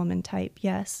King Solomon type,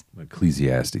 yes.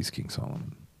 Ecclesiastes King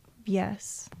Solomon.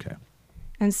 Yes. Okay.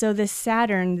 And so this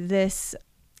Saturn, this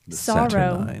The sorrow,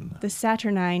 Saturnine. the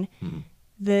Saturnine,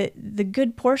 the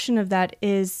good portion of that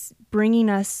is bringing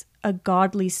us a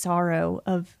godly sorrow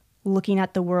of looking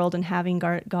at the world and having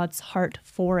God's heart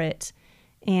for it,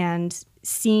 and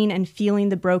seeing and feeling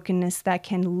the brokenness that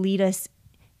can lead us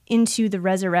into the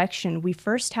resurrection. We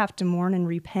first have to mourn and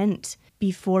repent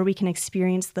before we can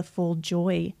experience the full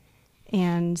joy.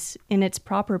 And in its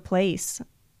proper place,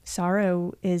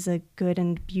 sorrow is a good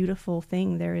and beautiful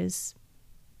thing. There is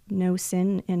no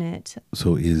sin in it.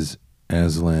 So is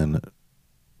Aslan,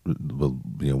 well,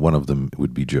 one of them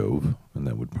would be Jove, and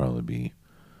that would probably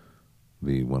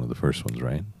be one of the first ones,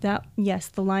 right? Yes,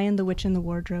 the Lion, the Witch, and the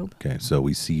Wardrobe. Okay, so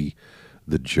we see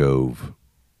the Jove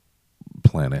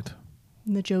planet.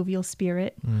 The jovial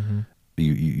spirit. Mm-hmm.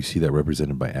 You see that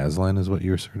represented by Aslan, is what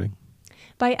you're asserting?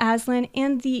 By Aslan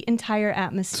and the entire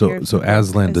atmosphere. So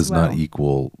Aslan does well. not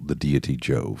equal the deity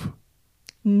Jove.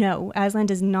 No, Aslan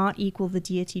does not equal the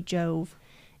deity Jove.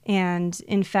 And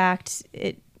in fact,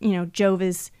 Jove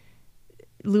is,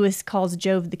 Lewis calls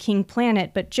Jove the king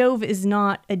planet, but Jove is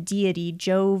not a deity.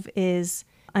 Jove is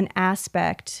an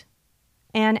aspect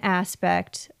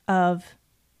of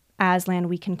Aslan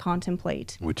we can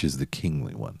contemplate. Which is the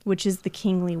kingly one.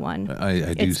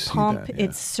 I do see pomp, that. Yeah.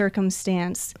 it's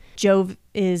circumstance. Jove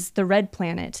is the red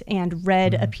planet, and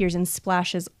red appears in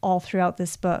splashes all throughout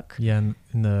this book. Yeah,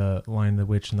 in the Lion, the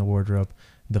Witch, and the Wardrobe,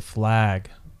 the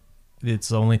flag, it's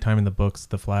the only time in the books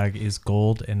the flag is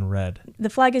gold and red.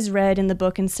 The flag is red in the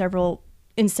book in several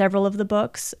of the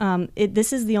books.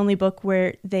 This is the only book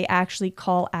where they actually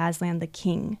call Aslan the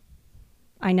king.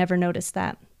 I never noticed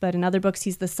that. But in other books,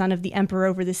 he's the son of the emperor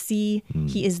over the sea.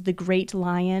 He is the great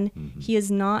lion. He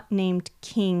is not named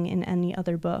king in any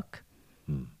other book,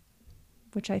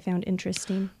 which I found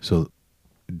interesting. So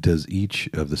does each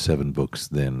of the 7 books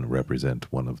then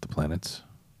represent one of the planets?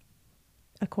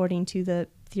 According to the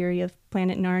theory of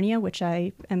Planet Narnia, which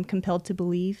I am compelled to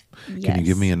believe, yes. Can you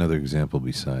give me another example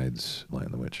besides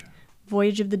Lion the Witch?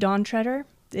 Voyage of the Dawn Treader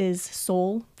is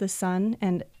Sol, the sun.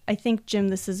 And I think, Jim,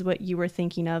 this is what you were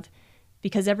thinking of.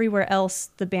 Because everywhere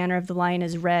else, the banner of the lion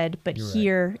is red, but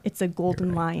here it's a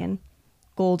golden lion.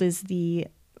 Gold is the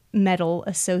metal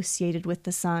associated with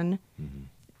the sun.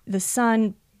 The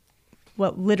sun,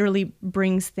 literally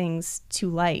brings things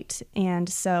to light. And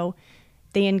so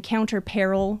they encounter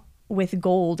peril with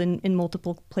gold in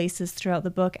multiple places throughout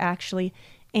the book, actually.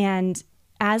 And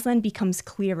Aslan becomes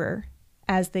clearer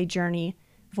as they journey.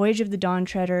 Voyage of the Dawn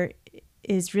Treader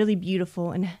is really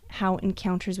beautiful in how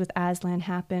encounters with Aslan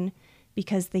happen,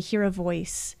 because they hear a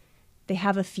voice, they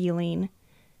have a feeling,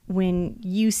 when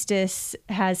Eustace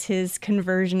has his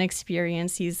conversion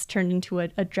experience, he's turned into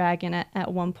a dragon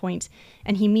at one point,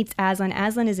 and he meets Aslan.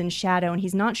 Aslan is in shadow, and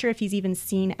he's not sure if he's even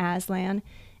seen Aslan.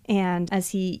 And as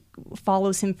he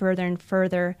follows him further and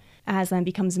further, Aslan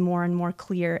becomes more and more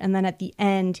clear. And then at the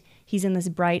end, he's in this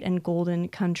bright and golden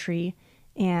country,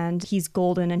 and he's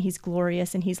golden and he's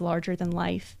glorious and he's larger than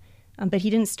life. But he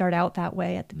didn't start out that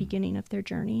way at the beginning of their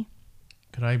journey.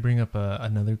 Could I bring up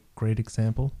another great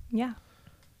example? Yeah.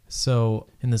 So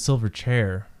in the silver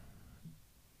chair,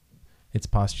 it's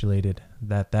postulated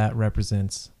that that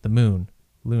represents the moon,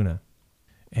 Luna.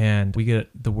 And we get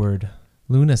the word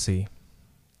lunacy,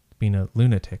 being a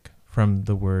lunatic, from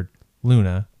the word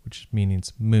luna, which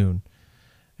means moon.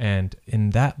 And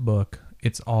in that book,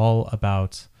 it's all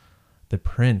about the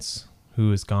prince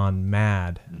who has gone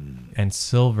mad. And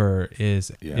silver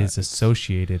is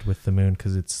associated with the moon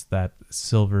because it's that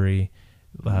silvery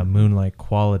moonlight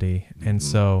quality. And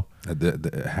so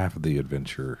the half of the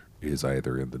adventure is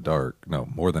either in the dark. No,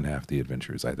 more than half the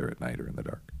adventure is either at night or in the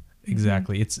dark.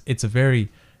 Exactly. It's a very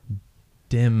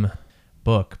dim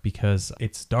book because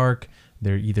it's dark.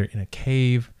 They're either in a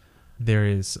cave. There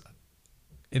is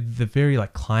the very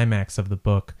climax of the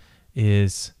book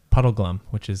is Puddleglum,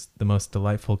 which is the most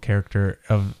delightful character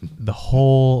of the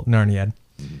whole Narnia,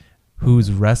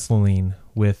 who's wrestling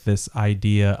with this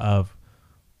idea of,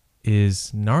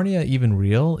 is Narnia even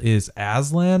real? Is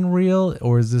Aslan real?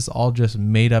 Or is this all just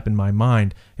made up in my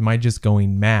mind? Am I just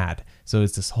going mad? So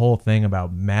it's this whole thing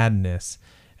about madness.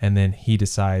 And then he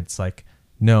decides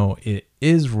no, it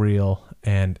is real.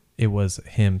 And it was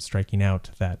him striking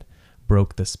out that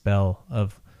broke the spell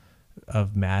of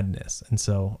madness. And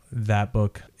so that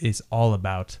book is all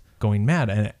about going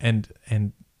mad, and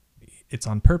it's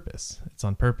on purpose. It's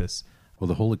on purpose. Well,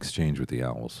 the whole exchange with the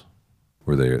owls,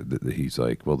 where he's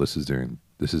like, well, this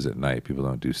is at night. People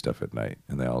don't do stuff at night.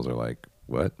 And the owls are like,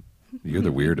 what? You're the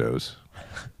weirdos.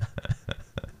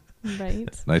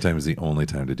 Right. Nighttime is the only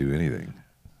time to do anything.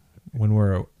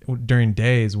 During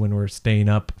days when we're staying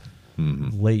up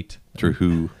late.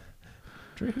 True.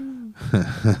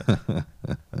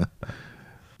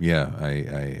 Yeah,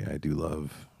 I do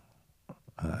love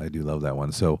that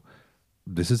one. So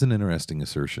this is an interesting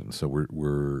assertion. So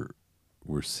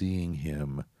we're seeing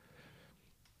him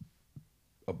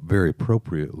very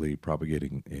appropriately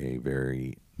propagating a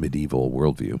very medieval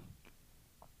worldview,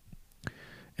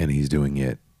 and he's doing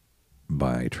it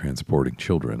by transporting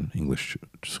children, English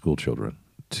school children,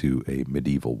 to a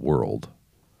medieval world.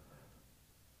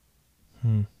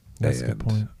 That's a good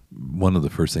point. One of the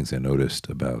first things I noticed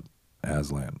about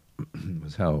Aslan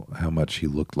was how much he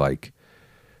looked like,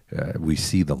 we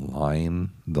see the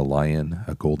lion,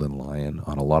 a golden lion,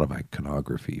 on a lot of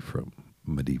iconography from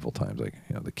medieval times,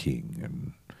 the king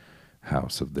and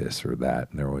house of this or that,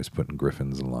 and they're always putting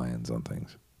griffins and lions on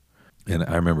things. And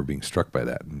I remember being struck by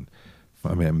that. And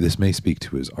I mean, this may speak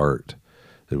to his art,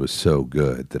 that it was so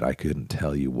good that I couldn't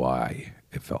tell you why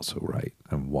it felt so right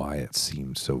and why it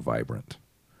seemed so vibrant.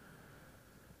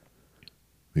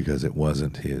 Because it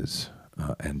wasn't his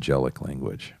angelic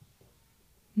language.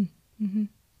 Mm-hmm.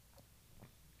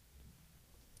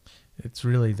 It's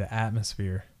really the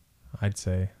atmosphere, I'd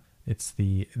say. It's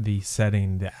the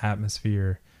setting, the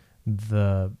atmosphere,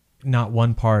 not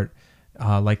one part.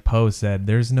 Like Poe said,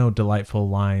 there's no delightful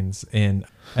lines in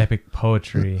epic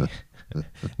poetry.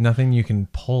 Nothing you can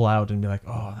pull out and be like,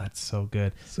 oh, that's so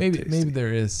good. So maybe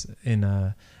there is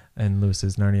in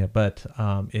Lewis's Narnia, but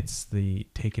it's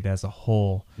take it as a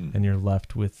whole, and you're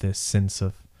left with this sense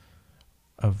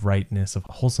of rightness, of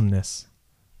wholesomeness,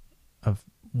 of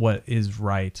what is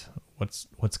right,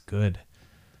 what's good.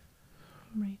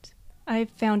 Right. I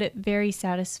found it very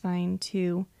satisfying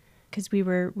too, because we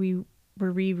were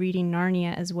rereading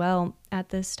Narnia as well at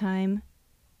this time,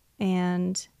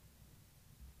 and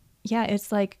yeah,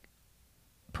 it's like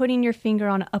putting your finger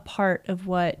on a part of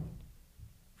what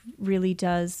really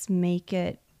does make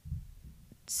it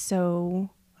so...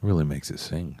 It really makes it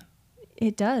sing.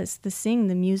 It does.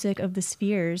 The music of the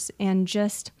spheres, and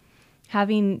just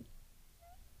having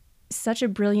such a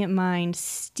brilliant mind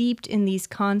steeped in these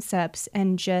concepts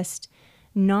and just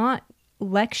not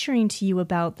lecturing to you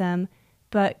about them,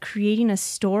 but creating a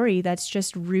story that's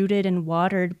just rooted and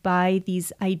watered by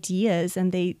these ideas,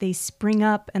 and they spring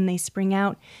up and they spring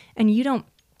out, and you don't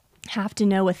have to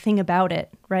know a thing about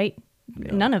it, right?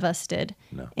 No. None of us did.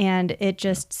 No. And it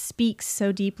just speaks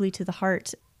so deeply to the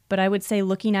heart. But I would say,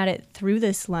 looking at it through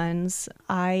this lens,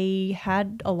 I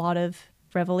had a lot of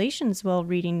revelations while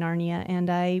reading Narnia, and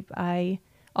I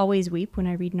always weep when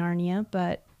I read Narnia,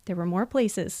 but there were more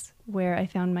places where I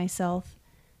found myself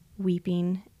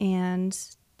weeping and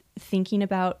thinking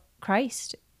about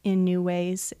Christ in new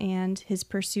ways and his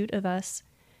pursuit of us.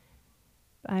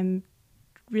 I'm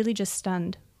really just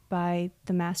stunned by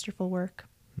the masterful work.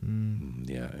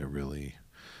 Yeah, it really.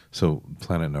 So,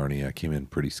 Planet Narnia came in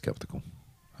pretty skeptical.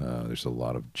 There's a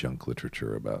lot of junk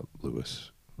literature about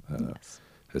Lewis Yes.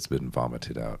 that's been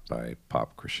vomited out by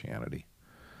pop Christianity.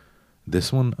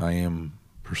 This one, I am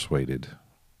persuaded,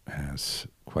 has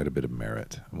quite a bit of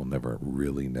merit. We'll never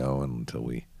really know until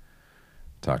we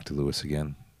talk to Lewis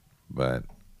again, but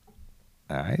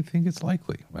I think it's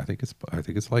likely. I think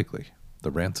it's likely.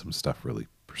 The ransom stuff really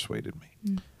persuaded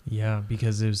me. Yeah,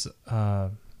 because there's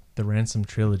the Ransom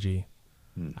trilogy,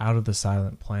 Out of the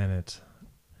Silent Planet,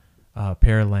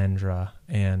 Paralandra,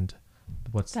 and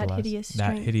what's That the last? Hideous That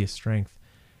Strength. Hideous Strength.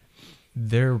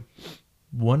 They're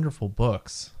wonderful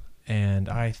books, and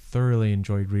I thoroughly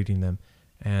enjoyed reading them.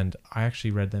 And I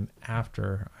actually read them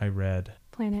after I read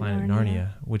Planet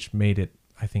Narnia, which made it,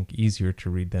 I think, easier to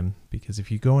read them, because if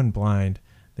you go in blind,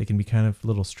 they can be kind of a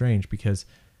little strange, because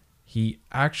he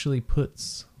actually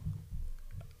puts,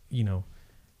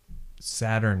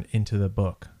 Saturn into the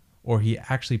book, or he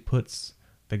actually puts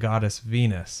the goddess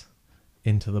Venus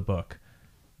into the book.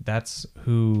 That's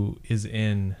who is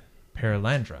in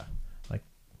Paralandra. Like,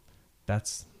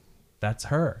 that's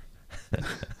her.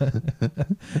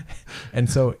 And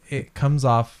so it comes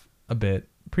off a bit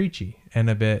preachy and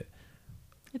a bit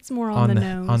It's more on the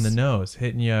nose. on the nose,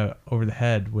 hitting you over the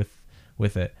head with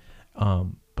it.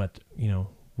 But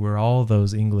we're all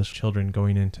those English children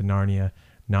going into Narnia,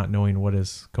 not knowing what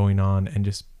is going on and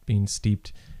just being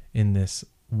steeped in this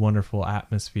wonderful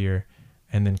atmosphere,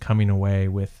 and then coming away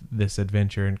with this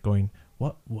adventure and going,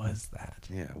 what was that?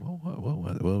 Yeah,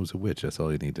 what was a witch? That's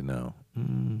all you need to know.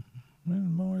 There's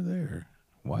more there.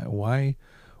 Why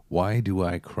do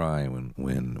I cry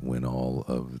when all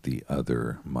of the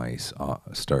other mice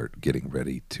start getting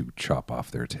ready to chop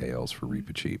off their tails for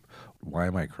Reepicheep? Why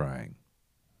am I crying?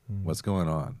 What's going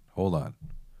on? Hold on.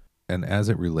 And as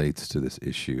it relates to this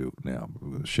issue, now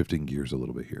shifting gears a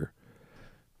little bit here,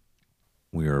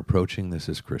 we are approaching this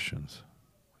as Christians,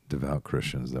 devout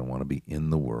Christians that want to be in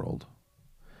the world,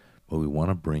 but we want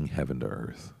to bring heaven to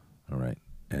earth. All right.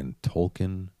 And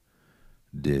Tolkien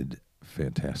did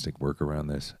fantastic work around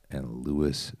this, and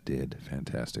Lewis did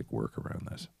fantastic work around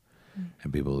this.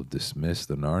 And people have dismissed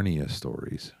the Narnia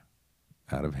stories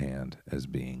out of hand as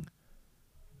being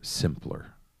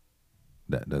simpler.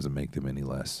 That doesn't make them any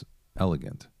less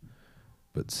elegant,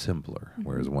 but simpler.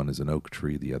 Whereas one is an oak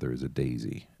tree, the other is a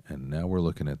daisy. And now we're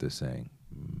looking at this saying,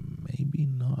 maybe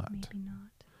not. Maybe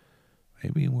not.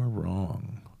 Maybe we're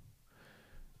wrong.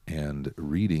 And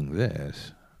reading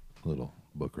this little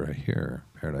book right here,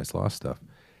 Paradise Lost stuff,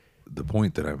 the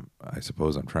point that I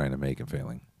suppose I'm trying to make and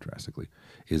failing drastically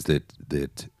is that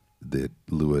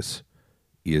Lewis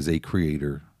is a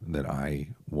creator that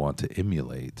I want to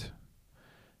emulate,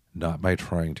 not by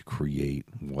trying to create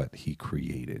what he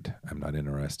created. I'm not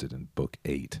interested in book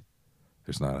 8.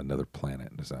 There's not another planet.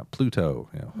 There's not Pluto.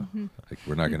 Like,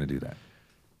 we're not going to do that.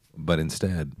 But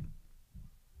instead,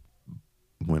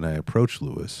 when I approach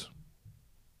Lewis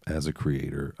as a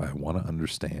creator, I want to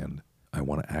understand. I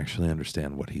want to actually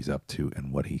understand what he's up to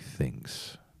and what he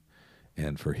thinks.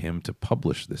 And for him to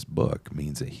publish this book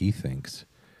means that he thinks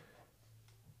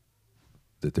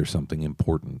that there's something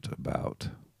important about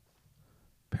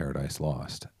Paradise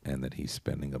Lost, and that he's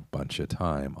spending a bunch of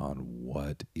time on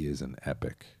what is an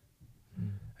epic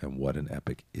and what an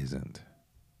epic isn't.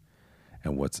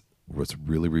 And what's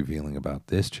really revealing about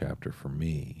this chapter for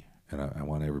me, and I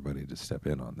want everybody to step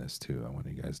in on this too. I want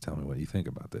you guys to tell me what you think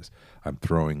about this. I'm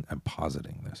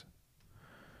positing this.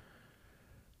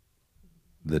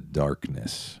 The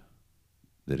darkness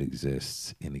that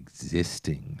exists in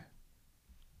existing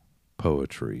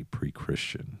poetry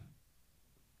pre-Christian,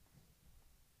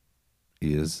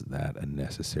 is that a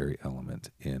necessary element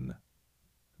in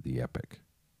the epic?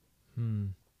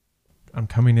 I'm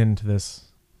coming into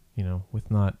this, with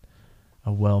not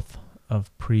a wealth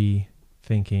of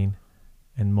pre-thinking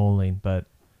and mulling, but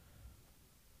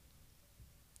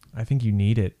I think you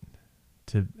need it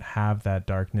to have that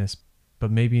darkness,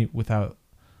 but maybe without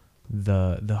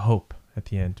the hope at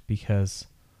the end, because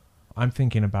I'm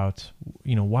thinking about,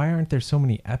 why aren't there so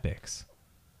many epics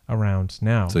around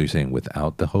now? So you're saying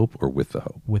without the hope or with the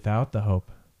hope? Without the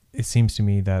hope. It seems to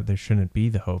me that there shouldn't be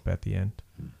the hope at the end.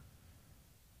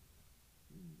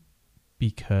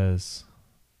 Because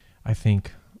I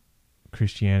think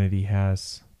Christianity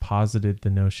has posited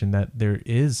the notion that there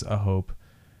is a hope,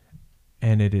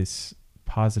 and it is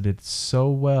posited so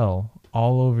well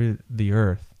all over the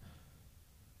earth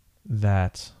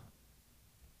that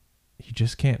you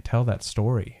just can't tell that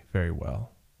story very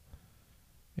well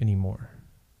anymore.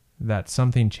 that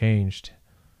something changed.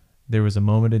 There was a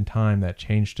moment in time that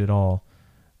changed it all,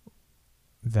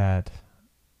 that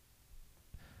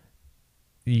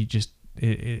you just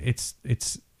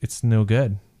it's no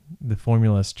good. The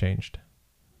formula's changed.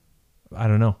 I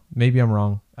don't know. Maybe I'm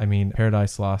wrong. I mean,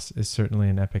 Paradise Lost is certainly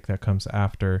an epic that comes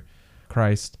after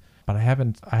Christ, but I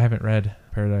haven't read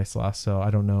Paradise Lost, so I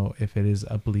don't know if it is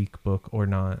a bleak book or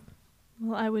not.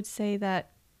 Well, I would say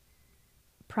that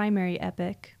primary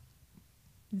epic,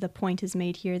 the point is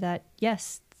made here that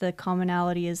yes, the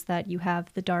commonality is that you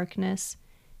have the darkness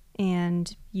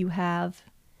and you have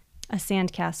a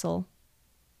sandcastle.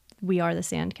 We are the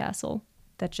sandcastle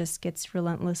that just gets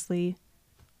relentlessly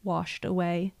washed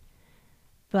away.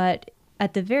 But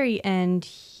at the very end,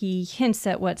 he hints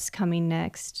at what's coming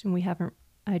next. And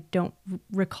I don't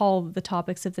recall the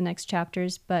topics of the next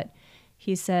chapters, but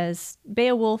he says,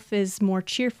 Beowulf is more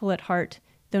cheerful at heart,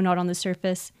 though not on the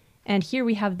surface. And here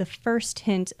we have the first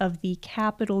hint of the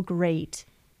capital great,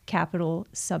 capital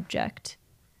subject.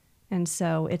 And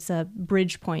so it's a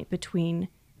bridge point between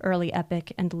early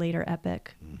epic and later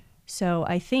epic. So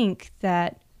I think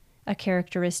that a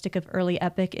characteristic of early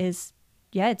epic is,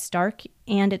 yeah, it's dark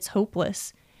and it's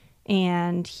hopeless.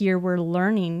 And here we're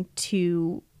learning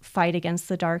to fight against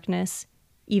the darkness,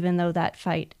 even though that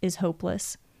fight is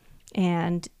hopeless.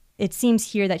 And it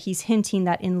seems here that he's hinting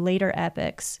that in later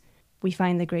epics, we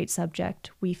find the great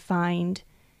subject. We find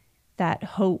that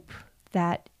hope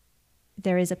that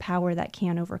there is a power that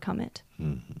can overcome it.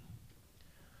 Mm-hmm.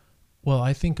 Well,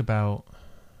 I think about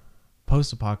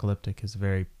post-apocalyptic is a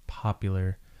very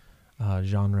popular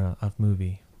genre of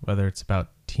movie, whether it's about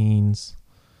teens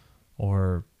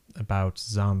or about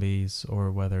zombies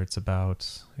or whether it's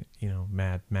about,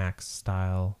 Mad Max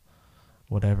style,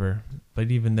 whatever. But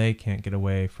even they can't get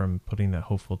away from putting that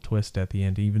hopeful twist at the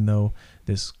end, even though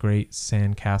this great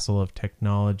sandcastle of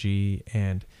technology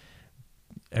and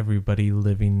everybody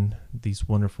living these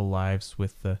wonderful lives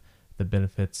with the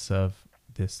benefits of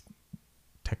this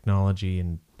technology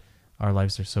and our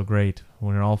lives are so great.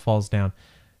 When it all falls down,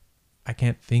 I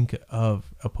can't think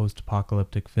of a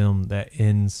post-apocalyptic film that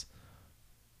ends.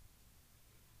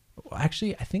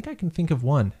 Actually, I think I can think of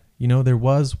one. There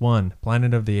was one,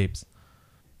 Planet of the Apes.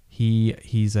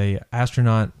 He's a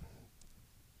astronaut,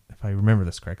 if I remember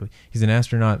this correctly. He's an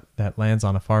astronaut that lands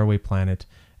on a faraway planet,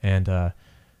 and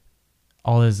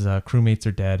all his crewmates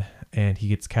are dead, and he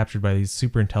gets captured by these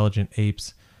super intelligent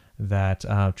apes that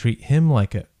treat him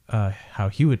like how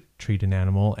he would treat an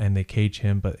animal, and they cage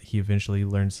him, but he eventually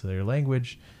learns their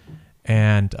language,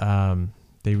 and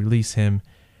they release him,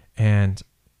 and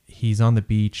he's on the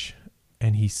beach,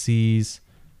 and he sees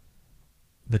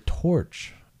the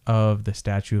torch of the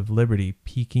Statue of Liberty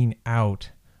peeking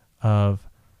out of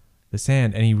the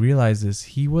sand, and he realizes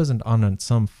he wasn't on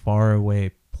some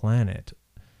faraway planet.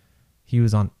 He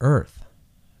was on Earth,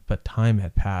 but time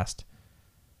had passed,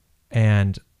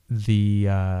 and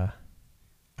I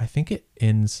think it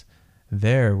ends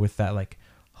there with that like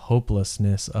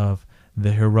hopelessness of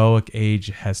the heroic age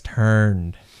has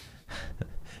turned.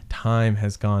 Time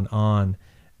has gone on,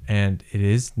 and it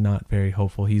is not very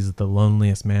hopeful. He's the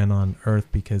loneliest man on Earth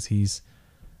because he's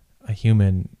a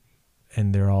human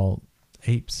and they're all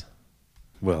apes.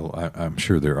 Well, I'm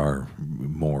sure there are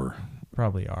more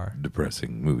Probably are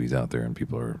depressing movies out there, and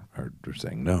people are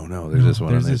saying, no, there's this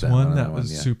one. There's and this one that one.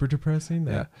 was Yeah. super depressing.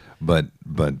 Yeah, but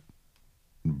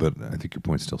I think your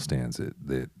point still stands.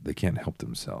 They can't help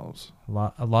themselves.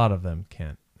 A lot of them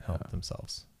can't help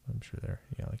themselves. I'm sure they're,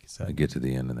 like you I said. get to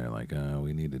the end and they're like,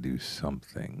 we need to do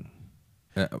something.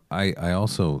 I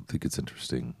also think it's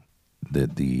interesting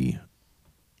that the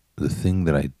thing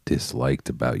that I disliked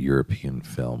about European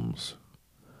films,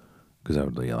 because I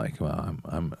would be like, well,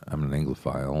 I'm an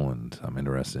Anglophile and I'm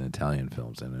interested in Italian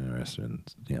films and interested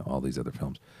in all these other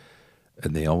films,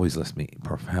 and they always left me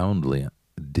profoundly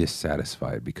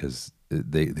dissatisfied because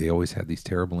they always had these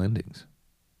terrible endings.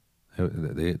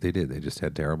 They did. They just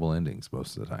had terrible endings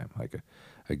most of the time. Like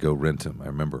I go rent them. I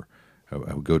remember I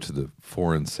would go to the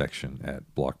foreign section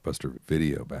at Blockbuster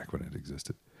Video back when it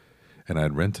existed, and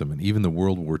I'd rent them. And even the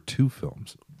World War II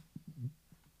films.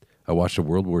 I watched a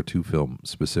World War II film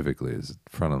specifically as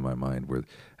front of my mind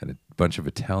and a bunch of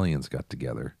Italians got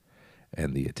together,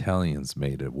 and the Italians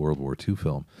made a World War II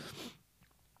film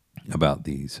about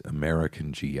these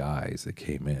American GIs that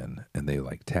came in, and they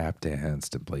like tap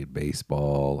danced and played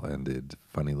baseball and did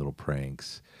funny little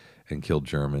pranks and killed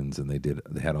Germans, and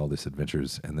they had all these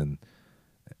adventures, and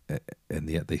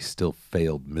yet they still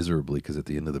failed miserably because at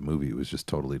the end of the movie it was just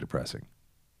totally depressing.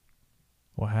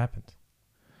 What happened?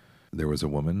 There was a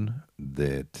woman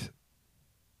that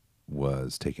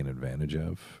was taken advantage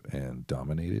of and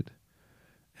dominated,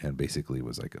 and basically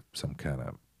was like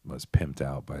was pimped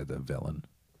out by the villain,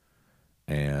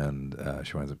 and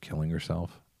she winds up killing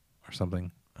herself or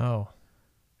something Oh.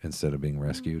 instead of being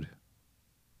rescued,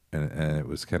 and it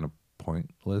was kind of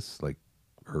pointless. Like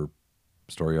her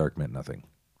story arc meant nothing.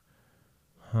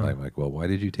 Huh. I'm like, well, why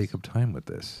did you take up time with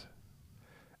this?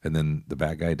 And then the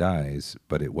bad guy dies,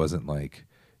 but it wasn't like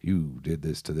you did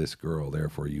this to this girl,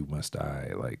 therefore you must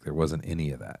die. Like there wasn't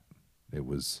any of that. It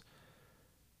was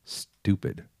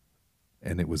stupid.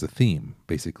 And it was a theme.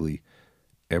 Basically,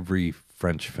 every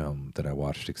French film that I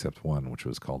watched except one, which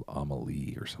was called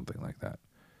Amélie or something like that,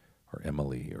 or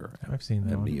Emily or I've seen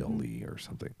that one. Emily or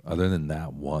something. Other than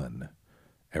that one,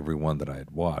 every one that I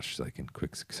had watched, like in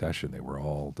quick succession, they were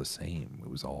all the same. It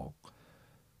was all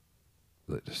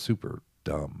super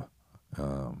dumb.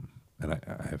 And I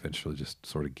eventually just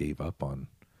sort of gave up on,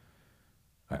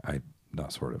 I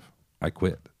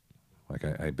quit. Like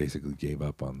I basically gave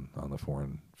up on the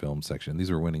foreign film section.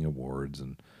 These were winning awards,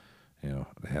 and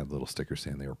they had little stickers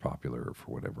saying they were popular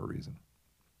for whatever reason.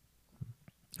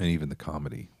 And even the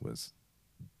comedy was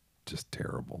just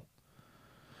terrible.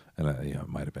 And it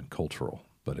might have been cultural,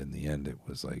 but in the end, it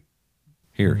was like,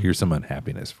 here's some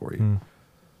unhappiness for you.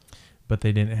 But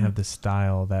they didn't have the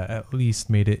style that at least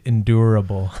made it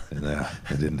endurable. Yeah,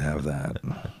 they didn't have that.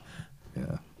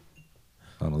 Yeah.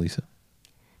 Annalisa?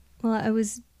 Well, I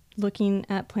was looking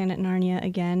at Planet Narnia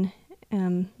again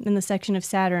in the section of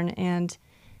Saturn, and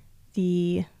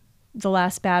the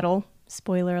last battle,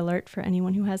 spoiler alert for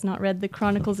anyone who has not read the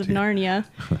Chronicles of Narnia,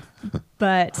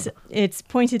 but it's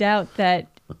pointed out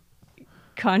that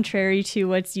contrary to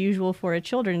what's usual for a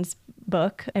children's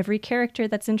book, every character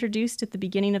that's introduced at the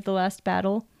beginning of the last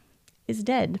battle is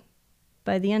dead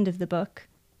by the end of the book,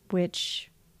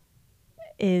 which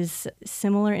is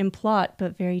similar in plot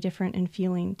but very different in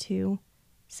feeling to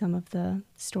some of the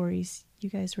stories you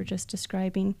guys were just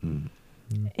describing.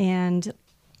 And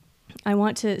I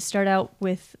want to start out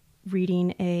with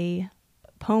reading a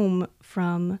poem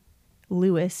from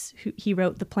Lewis. He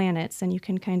wrote The Planets, and you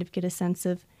can kind of get a sense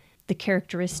of the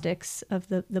characteristics of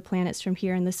the planets from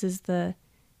here. And this is the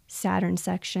Saturn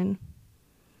section.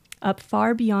 Up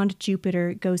far beyond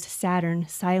Jupiter goes Saturn,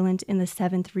 silent in the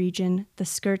seventh region, the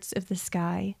skirts of the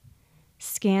sky.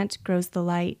 Scant grows the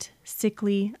light,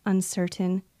 sickly,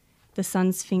 uncertain, the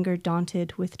sun's finger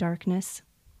daunted with darkness.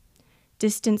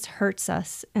 Distance hurts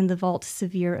us, and the vault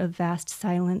severe of vast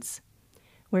silence,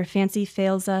 where fancy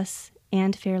fails us,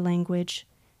 and fair language,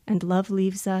 and love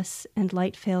leaves us, and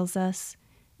light fails us,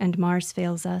 and Mars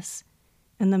fails us,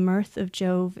 and the mirth of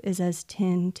Jove is as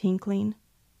tin tinkling.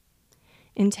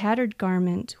 In tattered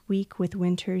garment, weak with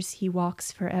winters, he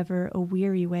walks forever a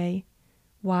weary way,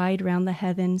 wide round the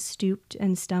heaven, stooped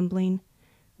and stumbling,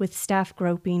 with staff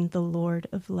groping the Lord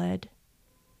of Lead.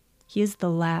 He is the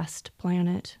last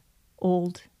planet,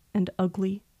 old and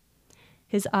ugly.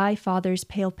 His eye fathers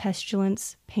pale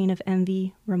pestilence, pain of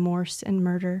envy, remorse, and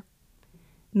murder.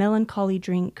 Melancholy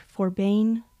drink for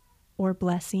bane or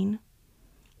blessing.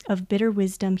 Of bitter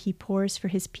wisdom he pours for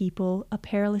his people a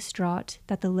perilous draught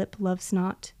that the lip loves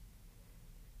not.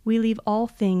 We leave all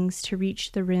things to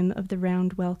reach the rim of the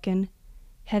round welkin,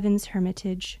 heaven's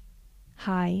hermitage,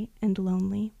 high and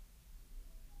lonely.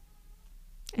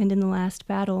 And in the last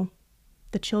battle,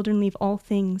 the children leave all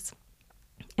things,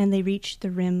 and they reach the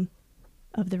rim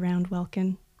of the round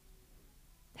welkin,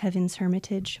 heaven's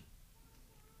hermitage.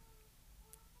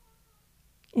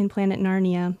 In Planet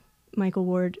Narnia, Michael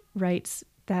Ward writes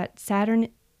that Saturn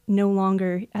no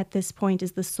longer at this point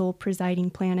is the sole presiding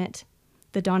planet.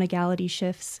 The Donegality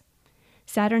shifts.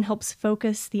 Saturn helps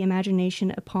focus the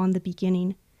imagination upon the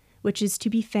beginning, which is to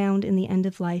be found in the end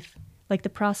of life. Like the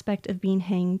prospect of being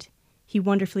hanged, he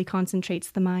wonderfully concentrates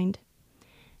the mind.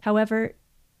 However,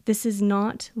 this is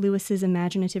not Lewis's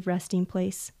imaginative resting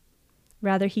place.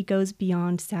 Rather, he goes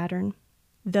beyond Saturn.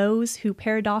 Those who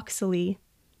paradoxically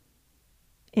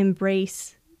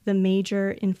embrace the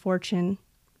major in fortune,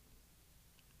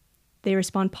 they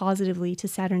respond positively to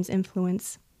Saturn's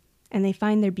influence, and they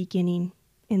find their beginning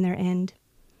in their end.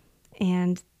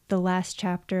 And the last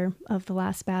chapter of the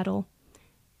last battle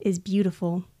is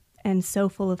beautiful and so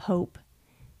full of hope.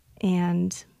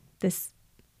 And this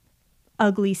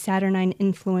ugly Saturnine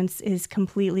influence is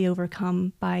completely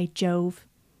overcome by Jove,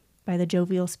 by the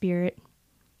jovial spirit,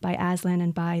 by Aslan,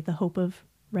 and by the hope of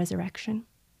resurrection.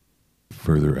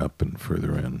 Further up and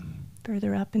further in.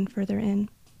 Further up and further in.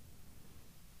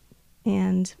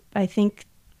 And I think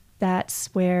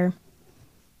that's where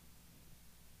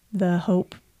the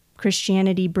hope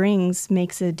Christianity brings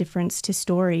makes a difference to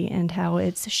story and how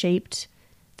it's shaped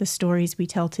the stories we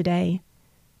tell today.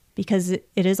 Because it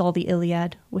is all the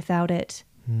Iliad without it.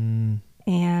 And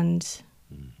And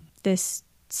this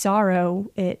sorrow,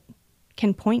 it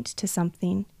can point to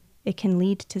something, it can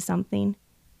lead to something,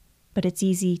 but it's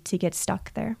easy to get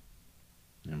stuck there.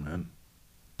 Amen.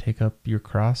 Take up your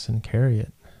cross and carry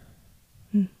it.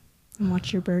 And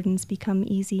watch your burdens become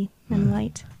easy and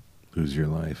light. Lose your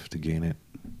life to gain it.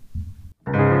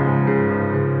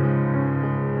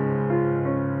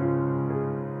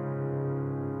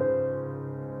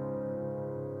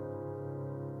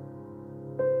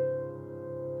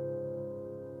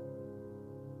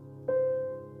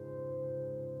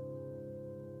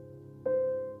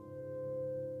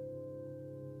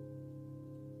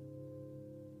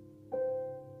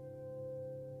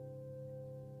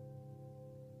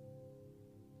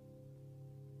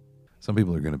 Some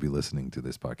people are going to be listening to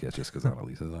this podcast just because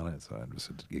Annalisa's on it, so I'm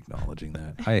just acknowledging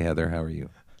that. Hi, Heather. How are you?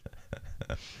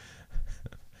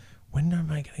 When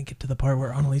am I going to get to the part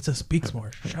where Annalisa speaks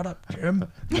more? Shut up,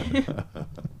 Jim. Right.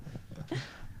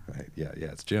 Yeah,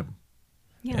 it's Jim.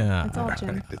 Yeah, it's all Jim.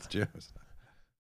 Right, it's Jim.